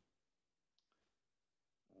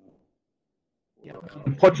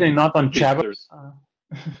unfortunately not on Jabber.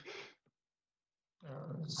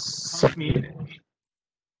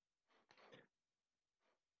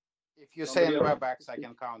 If you say in WebEx, I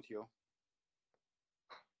can count you.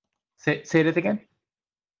 Say that again.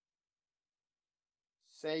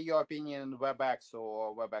 Say your opinion in WebEx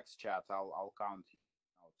or WebEx chat. I'll count you.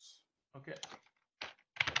 Okay.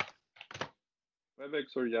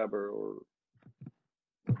 WebEx or Jabber or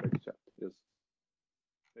WebEx chat. Yes.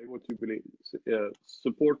 Say what you believe.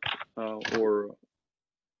 Support or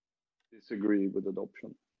disagree with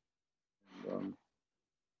adoption. And,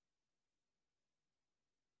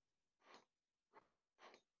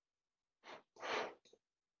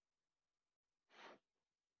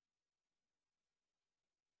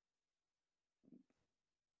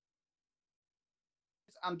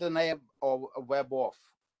 it's under the name of WebOff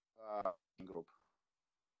group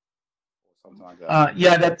or something like that.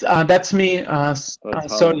 Yeah, that's me.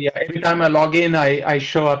 Sorry, every time I log in, I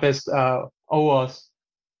show up as OWASP.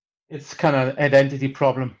 It's kind of identity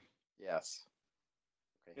problem. Yes.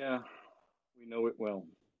 Okay. Yeah, we know it well.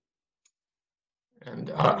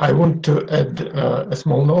 And I want to add a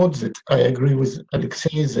small note that I agree with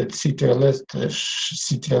Alexei that CTLS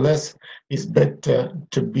is better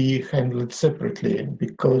to be handled separately,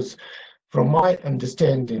 because from my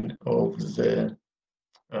understanding of the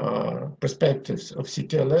perspectives of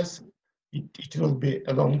CTLS, it will be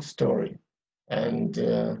a long story, and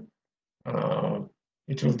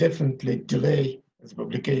it will definitely delay the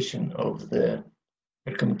publication of the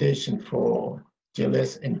recommendation for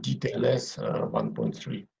TLS and DTLS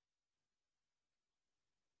 1.3.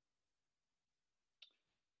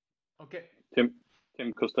 Okay. Tim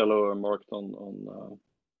Costello marked on.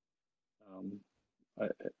 I'm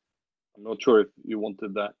not sure if you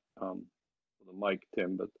wanted that for the mic,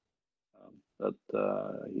 Tim, but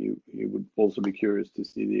he would also be curious to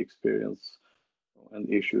see the experience and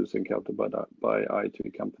issues encountered by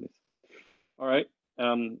IT companies. All right.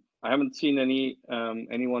 I haven't seen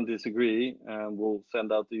anyone disagree. We'll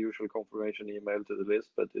send out the usual confirmation email to the list,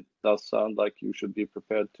 but it does sound like you should be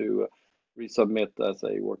prepared to resubmit as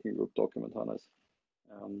a working group document, Hannes,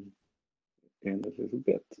 in a little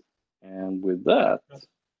bit. And with that,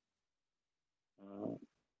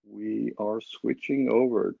 we are switching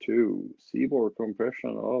over to CBOR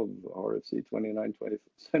compression of RFC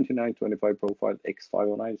 2925 profile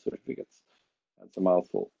X509 certificates. That's a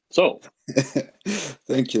mouthful. So,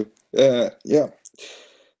 thank you.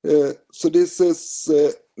 So this is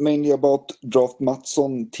mainly about draft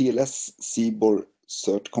Matson TLS CBOR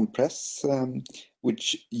cert compress,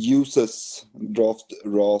 which uses draft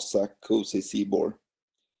RASA COSI CBOR.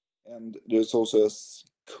 And there's also a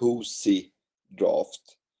COSI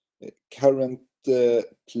draft. Current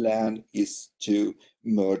plan is to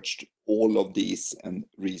merge all of these and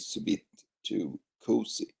resubmit to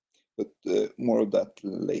COSI, but more of that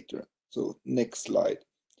later. So next slide.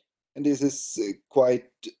 And this is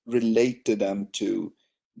quite related to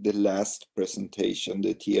the last presentation,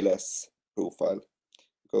 the TLS profile,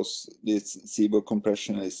 because this CBOR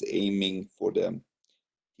compression is aiming for the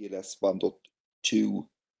TLS 1.2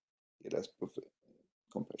 TLS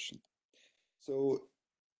compression. So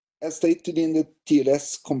as stated in the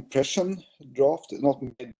TLS compression draft, not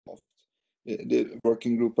my draft, the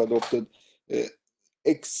working group adopted,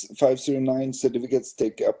 X509 certificates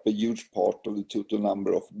take up a huge part of the total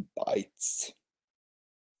number of bytes.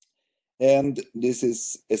 And this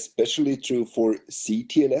is especially true for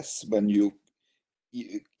CTLS when you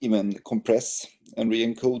even compress and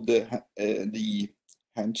re-encode the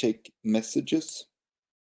handshake messages.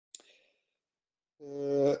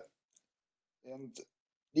 And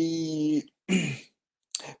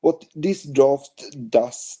what this draft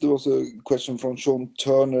does, there was a question from Sean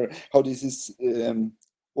Turner, how this is,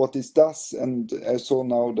 what this does, and I saw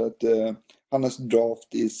now that Hannes'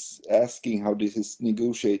 draft is asking how this is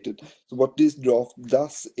negotiated. So what this draft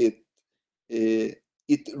does, it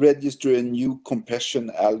registers a new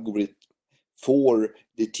compression algorithm for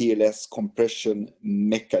the TLS compression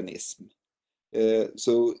mechanism.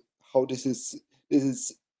 So how this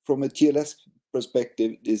is from a TLS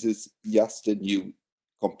perspective, this is just a new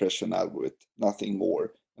compression algorithm, nothing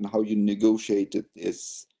more. And how you negotiate it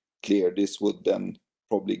is clear. This would then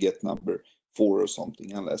probably get number 4 or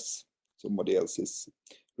something, unless somebody else is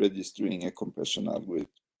registering a compression algorithm.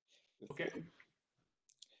 Okay.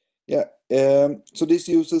 Yeah. So this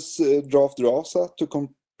uses draft RASA to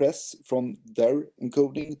compress from their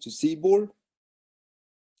encoding to CBOR.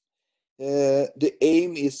 The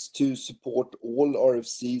aim is to support all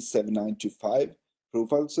RFC 7925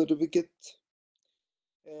 profile certificate.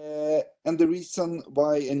 And the reason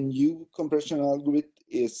why a new compression algorithm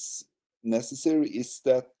is necessary is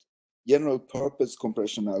that general purpose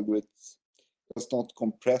compression algorithms does not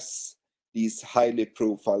compress these highly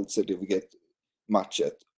profiled certificates much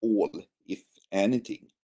at all, if anything.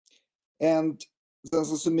 And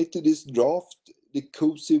since I submitted this draft, the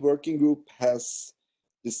COSI working group has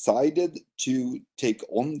decided to take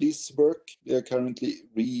on this work. They are currently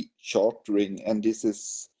rechartering, and this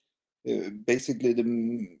is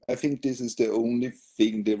basically I think this is the only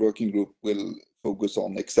thing the working group will focus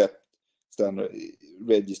on, except standard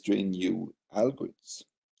registering new algorithms.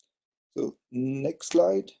 So next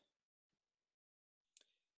slide.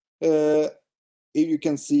 Here you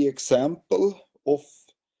can see example of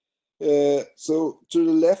so to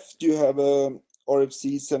the left you have a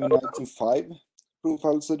RFC 7925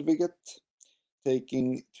 profile certificate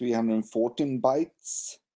taking 314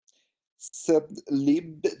 bytes.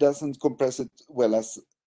 Sedlib doesn't compress it well as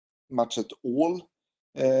much at all.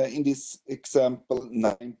 In this example,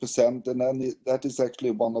 9%, and then that is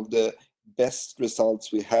actually one of the best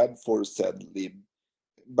results we had for Sedlib.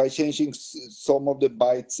 By changing some of the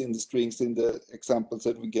bytes in the strings in the examples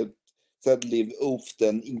that we get, Sedlib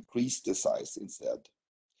often increase the size instead.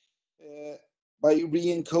 By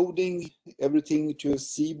re-encoding everything to a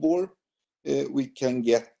CBOR, we can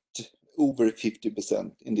get over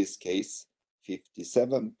 50%, in this case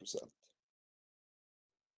 57%.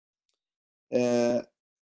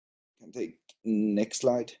 Can take next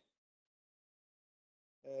slide.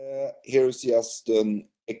 Here's just an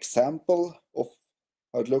example of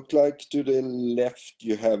how it looked like. To the left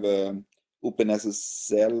you have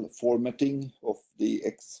OpenSSL formatting of the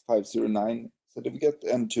X509 certificate,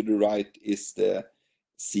 and to the right is the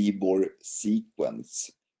CBOR sequence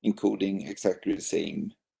encoding exactly the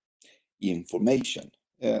same information.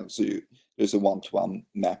 So there's a one-to-one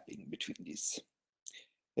mapping between these.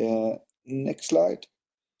 Next slide,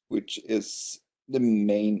 which is the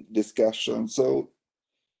main discussion. So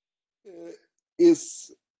the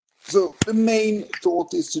main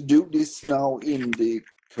thought is to do this now in the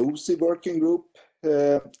COSI working group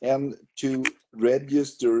and to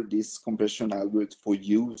register this compression algorithm for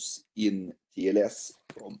use in TLS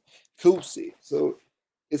from COSI. So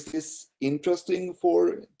is this interesting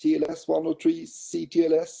for TLS 103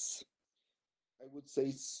 CTLS? I would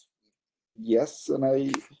say yes,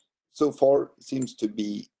 and so far seems to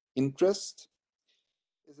be interest.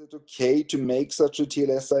 Is it okay to make such a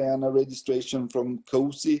TLS IANA registration from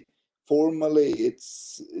COSI? Formally,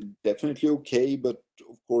 it's definitely okay, but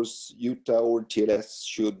of course, UTA or TLS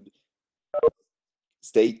should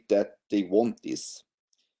state that they want this.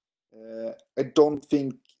 I don't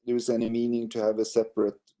think there's any meaning to have a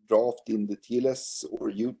separate draft in the TLS or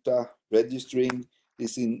UTA registering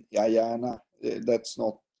this in IANA. That's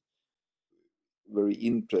not very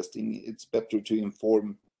interesting. It's better to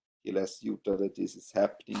inform TLS UTA that this is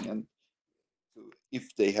happening and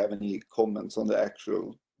if they have any comments on the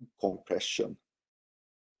actual compression.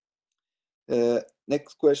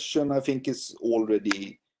 Next question, I think, is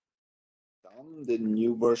already done. The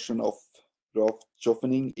new version of draft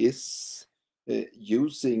softening is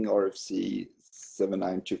using RFC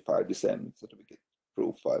 7925 design certificate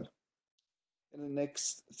profile. And the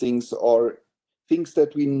next things are things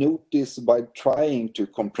that we notice by trying to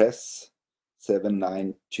compress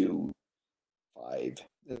 7925.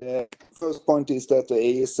 First point is that the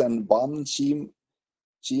ASN1 scheme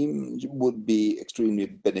would be extremely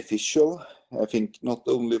beneficial. I think not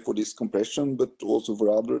only for this compression, but also for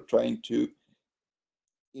other trying to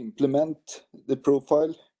implement the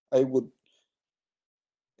profile. I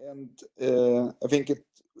think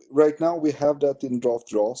right now we have that in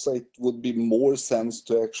draft RASA. It would be more sense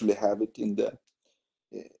to actually have it in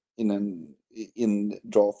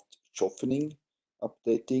draft softening,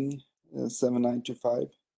 updating 7925.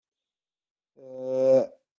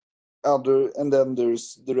 And then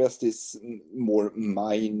there's the rest is more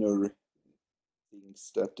minor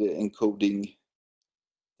things that the encoding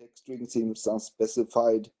text string seems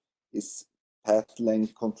unspecified, is path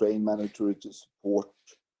length constraint mandatory to support,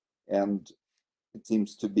 and it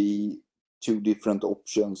seems to be two different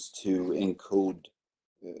options to encode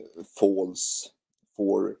false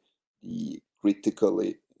for the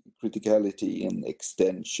criticality in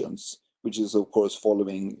extensions, which is of course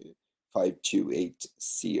following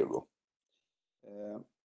 5280.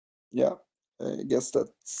 Yeah, I guess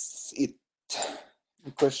that's it.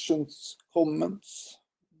 Questions, comments?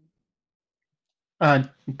 Hi,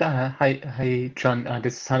 John.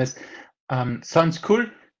 This is Hannes. Sounds cool.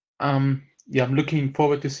 Yeah, I'm looking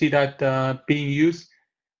forward to see that being used.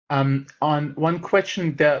 On one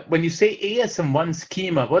question, when you say ASM1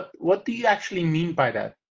 schema, what do you actually mean by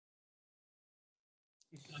that?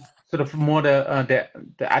 Sort of more the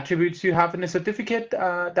attributes you have in a certificate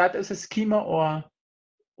that is a schema,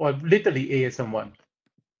 or literally ASM1?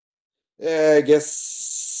 I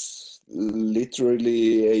guess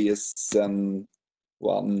literally ASM1.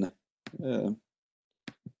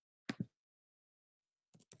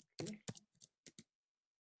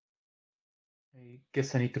 I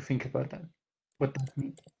guess I need to think about that. What does that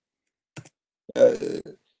mean?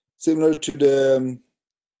 Similar to the,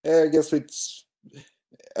 I guess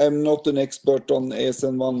I'm not an expert on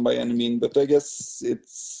ASM1 by any means, but I guess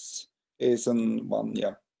it's ASM1,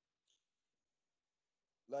 yeah.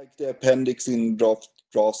 Like the appendix in draft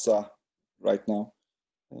RASA right now.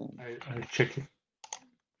 I'll check it.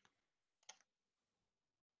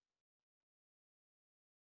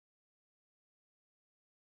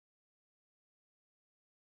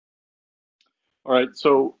 All right,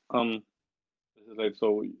 so John,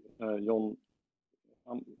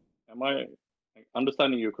 am I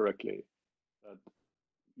understanding you correctly that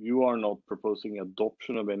you are not proposing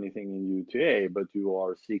adoption of anything in UTA, but you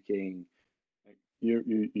are seeking,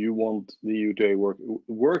 you want the UTA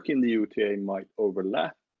work in the UTA might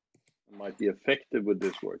overlap, might be effective with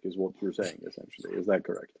this work, is what you're saying essentially. Is that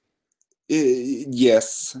correct?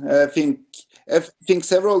 Yes, I think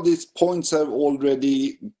several of these points have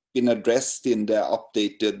already been addressed in the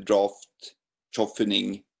updated draft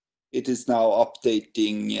softening. It is now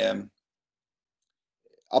updating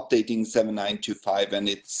 7925, and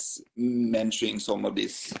it's mentioning some of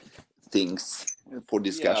these things for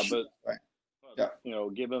discussion. Yeah,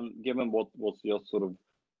 but given what was just sort of,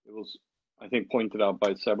 it was, I think, pointed out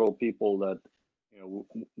by several people that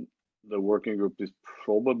the working group is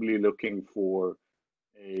probably looking for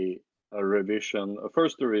a revision, a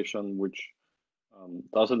first revision, which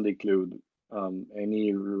doesn't include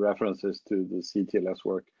any references to the CTLS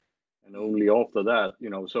work, and only after that,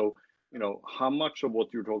 so how much of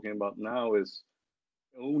what you're talking about now is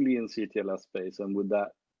only in CTLS space, and would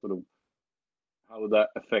that how would that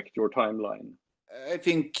affect your timeline? I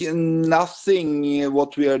think nothing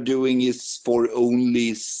what we are doing is for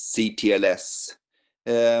only CTLS.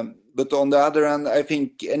 But on the other hand, I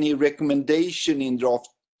think any recommendation in draft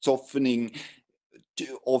softening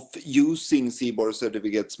of using CBOR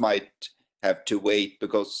certificates might have to wait,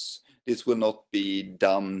 because this will not be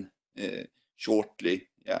done shortly.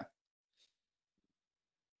 Yeah.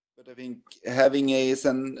 But I think having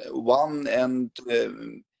ASN 1 and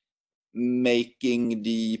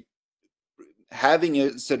having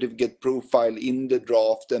a certificate profile in the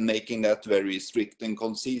draft and making that very strict and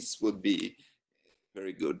concise would be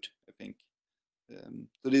very good, I think.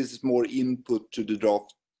 So this is more input to the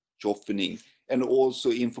draft softening, and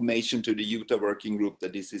also information to the UTA working group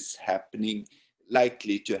that this is happening,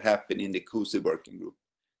 likely to happen in the COSI working group.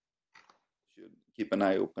 Should keep an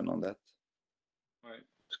eye open on that. All right,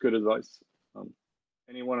 it's good advice.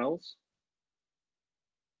 Anyone else?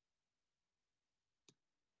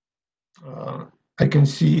 I can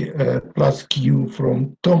see a plus Q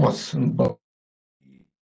from Thomas, but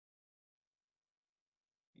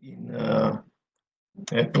in a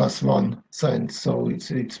 +1 sign, so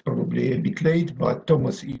it's probably a bit late. But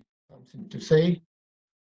Thomas, you have something to say?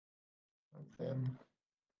 This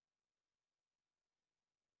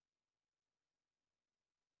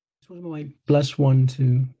was my +1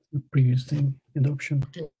 to the previous thing, adoption.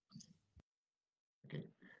 Okay.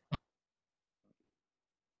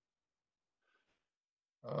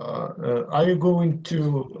 Are you going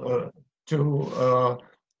to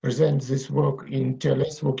present this work in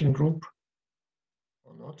TLS working group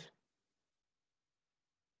or not?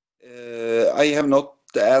 I have not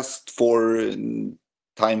asked for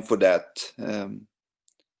time for that.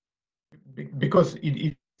 Because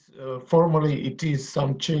formally it is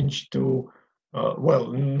some change to,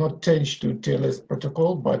 well, not change to TLS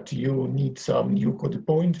protocol, but you need some new code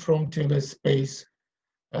point from TLS space,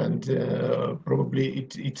 and probably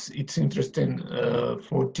it's interesting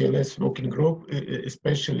for TLS working group,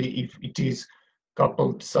 especially if it is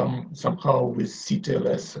coupled somehow with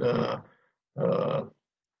CTLS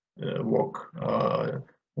work.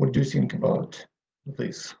 What do you think about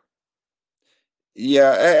this?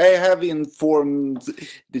 Yeah, I have informed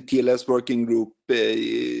the TLS working group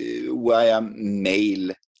via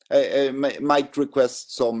mail. I might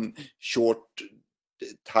request some short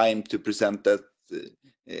time to present that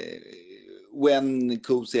when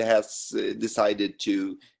COSI has decided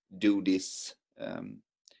to do this.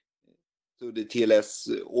 So the TLS,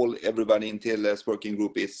 everybody in TLS working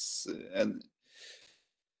group is and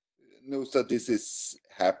knows that this is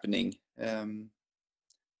happening.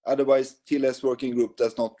 Otherwise, TLS working group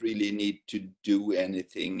does not really need to do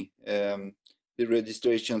anything. The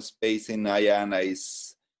registration space in IANA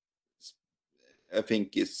is, I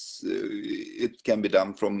think, it can be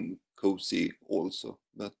done from COSI also,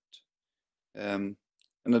 but and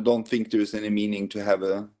I don't think there is any meaning to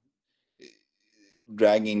have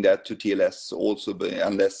dragging that to TLS also,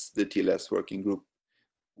 unless the TLS working group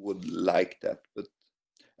would like that. But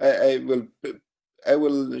I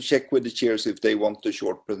will check with the chairs if they want a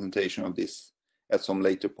short presentation of this at some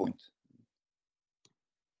later point.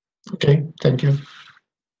 Okay, thank you.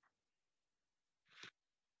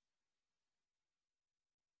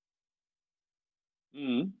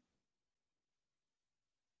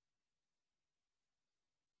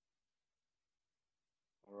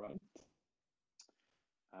 All right.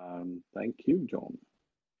 Thank you, John.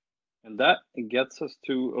 And that gets us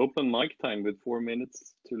to open mic time with 4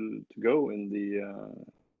 minutes to go in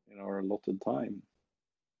our allotted time.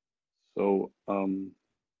 So open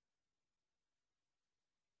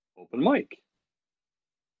mic.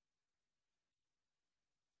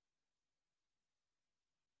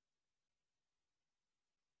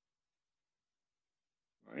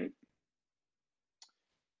 All right.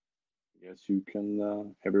 I guess you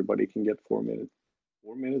can. Everybody can get 4 minutes.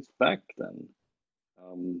 4 minutes back then.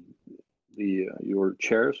 Your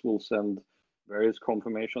chairs will send various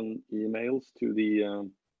confirmation emails to the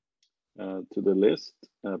list.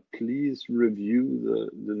 Please review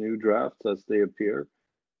the new drafts as they appear,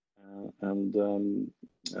 and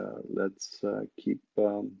let's keep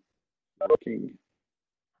working.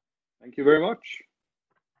 Thank you very much.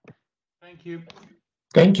 Thank you.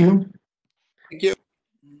 Thank you. Thank you.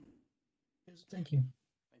 Yes, thank you.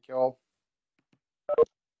 Thank you all.